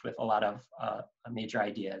engaged with a lot of major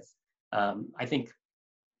ideas. I think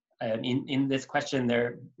in this question,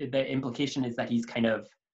 the implication is that he's kind of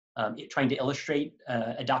trying to illustrate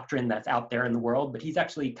a doctrine that's out there in the world, but he's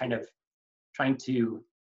actually kind of trying to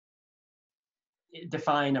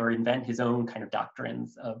define or invent his own kind of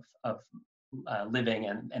doctrines of living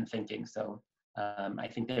and thinking. So I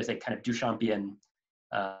think there's a kind of Duchampian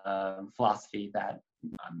philosophy that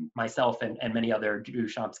myself and many other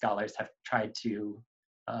Duchamp scholars have tried to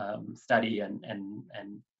study and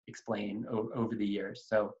explain over the years.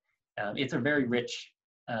 So it's a very rich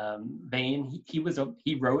vein.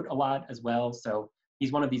 He wrote a lot as well. So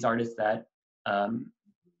he's one of these artists that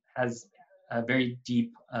has a very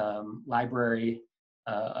deep library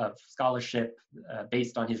of scholarship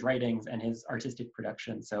based on his writings and his artistic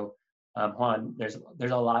production. So Juan, there's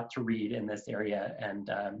a lot to read in this area, and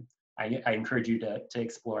I encourage you to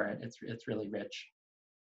explore it. It's really rich.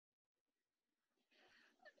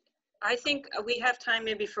 I think we have time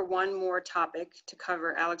maybe for one more topic to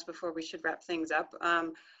cover, Alex, before we should wrap things up.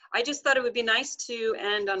 I just thought it would be nice to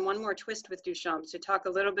end on one more twist with Duchamp, to talk a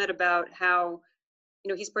little bit about how,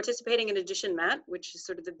 he's participating in Edition Mat, which is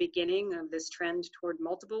sort of the beginning of this trend toward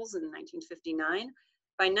multiples in 1959.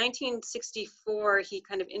 By 1964, he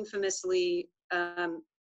kind of infamously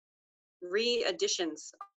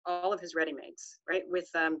re-editions all of his ready-mades, right,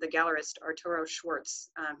 with the gallerist Arturo Schwartz,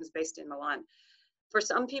 who's based in Milan. For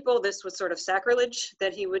some people, this was sort of sacrilege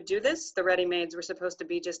that he would do this. The ready-mades were supposed to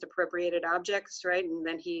be just appropriated objects, right? And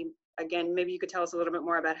then he, again, maybe you could tell us a little bit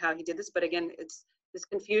more about how he did this, but again, it's this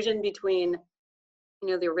confusion between,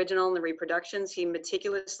 the original and the reproductions. He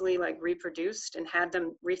meticulously reproduced and had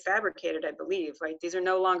them refabricated, I believe, right? These are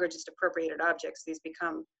no longer just appropriated objects. These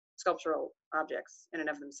become sculptural objects in and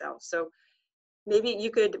of themselves. So maybe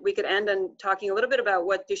we could end on talking a little bit about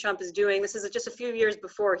what Duchamp is doing. This is just a few years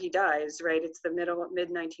before he dies, right? It's the mid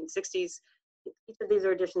 1960s. each of these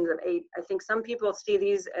are editions of 8. I think some people see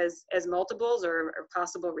these as multiples or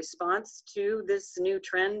possible response to this new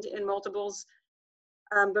trend in multiples.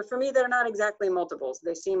 But for me, they're not exactly multiples.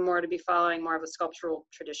 They seem more to be following more of a sculptural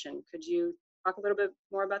tradition. Could you talk a little bit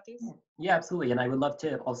more about these? Yeah, absolutely. And I would love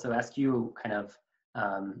to also ask you kind of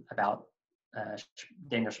about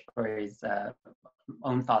Daniel Spory's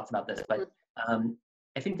own thoughts about this. But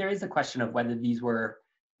I think there is a question of whether these were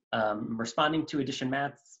responding to Edition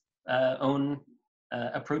Matt's own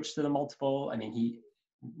approach to the multiple. I mean,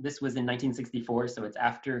 this was in 1964, so it's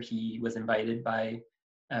after he was invited by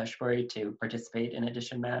Spory to participate in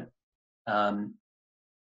Edition Matt.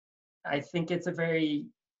 I think it's a very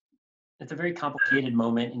complicated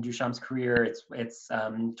moment in Duchamp's career. It's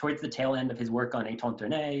towards the tail end of his work on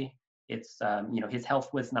Étontonné. It's his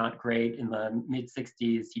health was not great in the mid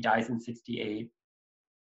 60s. He dies in 68,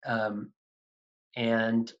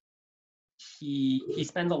 and he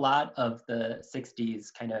spends a lot of the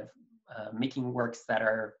 60s kind of making works that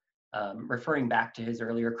are referring back to his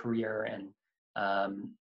earlier career, and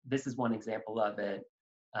this is one example of it.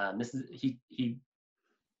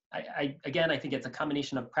 Again, I think it's a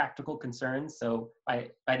combination of practical concerns. So by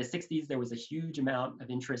the 60s, there was a huge amount of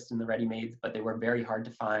interest in the ready-mades, but they were very hard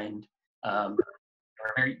to find.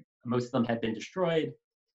 Most of them had been destroyed.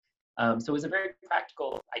 So it was a very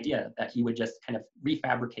practical idea that he would just kind of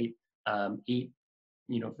refabricate 8,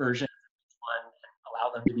 versions of each one and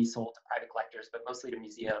allow them to be sold to private collectors, but mostly to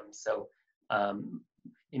museums. So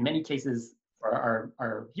in many cases, for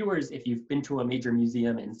our viewers, if you've been to a major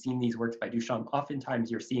museum and seen these works by Duchamp,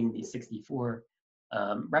 oftentimes you're seeing these 64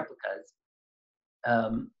 replicas.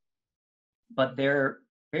 But they're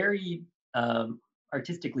very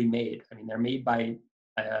artistically made. I mean, they're made by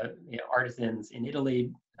artisans in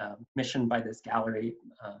Italy, commissioned by this gallery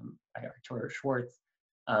by Arturo Schwartz.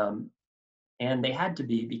 And they had to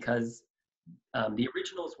be because the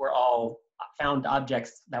originals were all found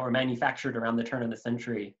objects that were manufactured around the turn of the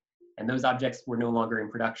century. And those objects were no longer in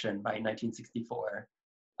production by 1964.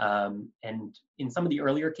 And in some of the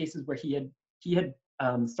earlier cases where he had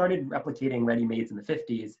started replicating ready-mades in the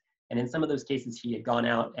 50s, and in some of those cases he had gone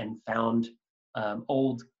out and found an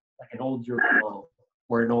old urinal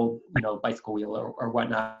or an old bicycle wheel or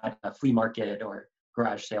whatnot, a flea market or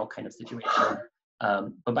garage sale kind of situation.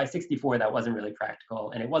 But by 64, that wasn't really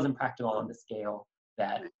practical, and it wasn't practical on the scale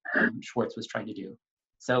that Schwartz was trying to do.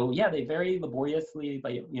 So yeah, they very laboriously,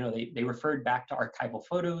 they referred back to archival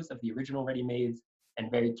photos of the original ready-mades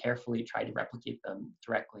and very carefully tried to replicate them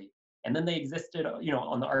directly. And then they existed,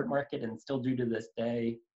 on the art market and still do to this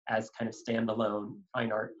day as kind of standalone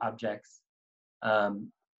fine art objects,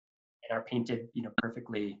 and are painted,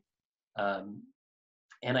 perfectly.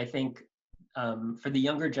 And I think for the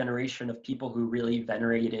younger generation of people who really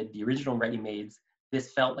venerated the original ready-mades,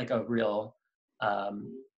 this felt like a real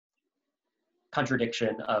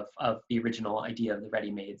contradiction of the original idea of the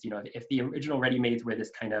ready-mades. If the original ready-mades were this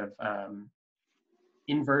kind of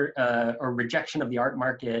invert or rejection of the art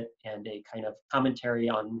market and a kind of commentary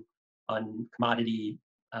on commodity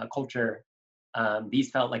culture, these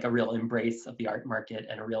felt like a real embrace of the art market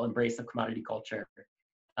and a real embrace of commodity culture.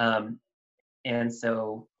 And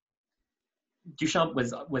so Duchamp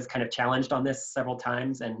was kind of challenged on this several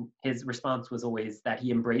times, and his response was always that he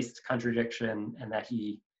embraced contradiction and that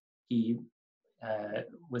he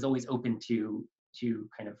was always open to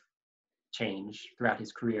kind of change throughout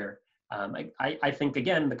his career. I think,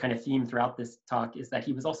 again, the kind of theme throughout this talk is that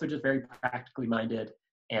he was also just very practically minded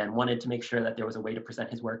and wanted to make sure that there was a way to present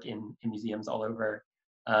his work in museums all over,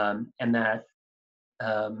 and that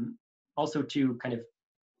also to kind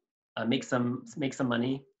of make some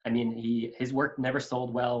money. I mean, his work never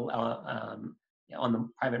sold well on the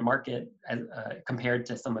private market compared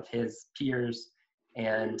to some of his peers,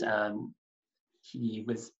 and he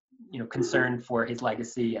was, concerned for his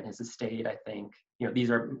legacy and his estate. I think,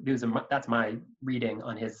 that's my reading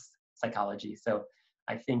on his psychology. So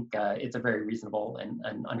I think it's a very reasonable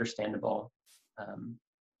and understandable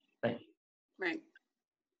thing. Right.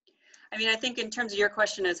 I mean, I think in terms of your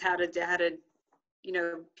question is how did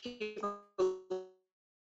people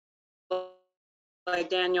like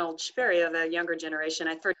Daniel Spory of the younger generation,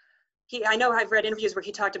 I know I've read interviews where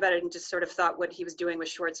he talked about it and just sort of thought what he was doing with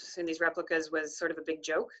Schwartz in these replicas was sort of a big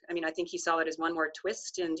joke. I mean, I think he saw it as one more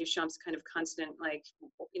twist in Duchamp's kind of constant,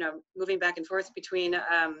 moving back and forth between,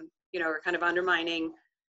 or kind of undermining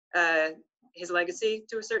his legacy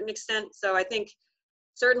to a certain extent. So I think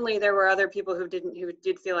certainly there were other people who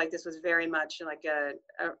did feel like this was very much like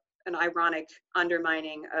an ironic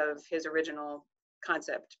undermining of his original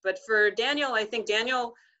concept. But for Daniel, I think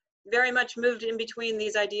Daniel very much moved in between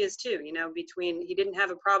these ideas too, you know, between, he didn't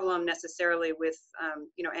have a problem necessarily with,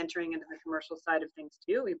 you know, entering into the commercial side of things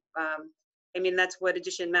too. I mean, that's what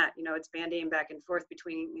Edition Mat, you know, it's bandying back and forth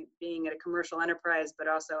between being a commercial enterprise, but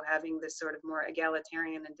also having this sort of more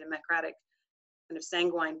egalitarian and democratic kind of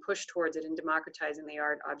sanguine push towards it and democratizing the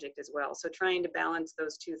art object as well. So trying to balance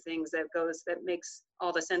those two things, that makes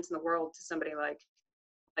all the sense in the world to somebody like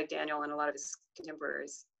Daniel and a lot of his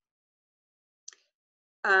contemporaries.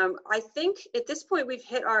 I think at this point we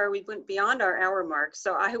went beyond our hour mark.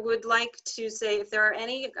 So I would like to say, if there are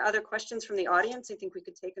any other questions from the audience, I think we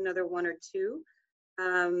could take another one or two.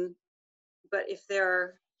 But if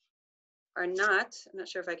there are not, I'm not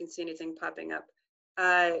sure if I can see anything popping up,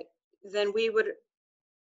 then we would,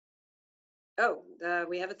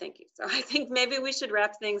 we have a thank you. So I think maybe we should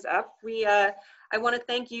wrap things up. I want to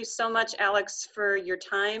thank you so much, Alex, for your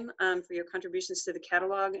time, for your contributions to the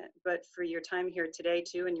catalog, but for your time here today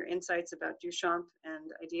too, and your insights about Duchamp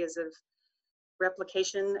and ideas of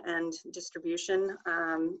replication and distribution.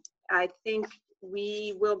 I think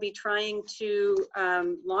we will be trying to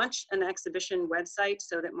launch an exhibition website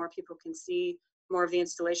so that more people can see more of the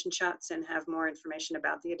installation shots and have more information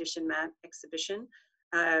about the Edition Mat exhibition.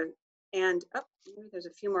 And maybe there's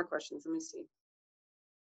a few more questions. Let me see.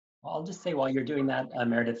 Well, I'll just say while you're doing that,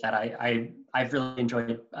 Meredith, that I've really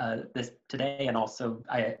enjoyed this today, and also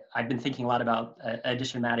I've been thinking a lot about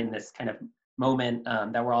Edition Mat in this kind of moment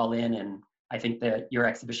that we're all in, and I think that your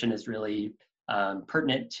exhibition is really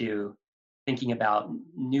pertinent to thinking about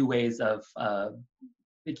new ways of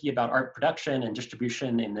thinking about art production and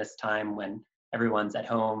distribution in this time when everyone's at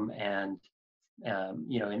home and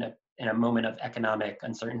you know, in a moment of economic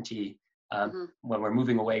uncertainty. When we're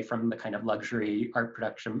moving away from the kind of luxury art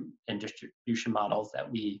production and distribution models that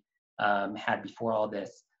we had before all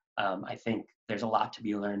this, I think there's a lot to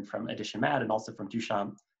be learned from Edition Mat and also from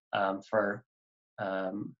Duchamp for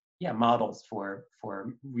models for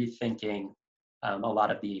rethinking a lot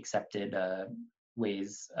of the accepted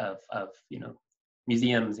ways of you know,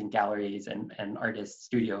 museums and galleries and artist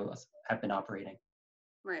studios have been operating.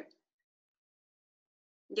 Right.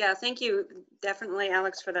 Yeah, thank you definitely,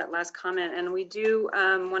 Alex, for that last comment. And we do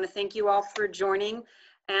want to thank you all for joining,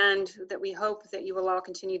 and that we hope that you will all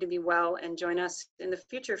continue to be well and join us in the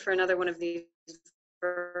future for another one of these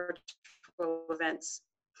virtual events.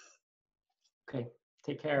 Okay,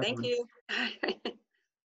 take care. Thank everyone. you.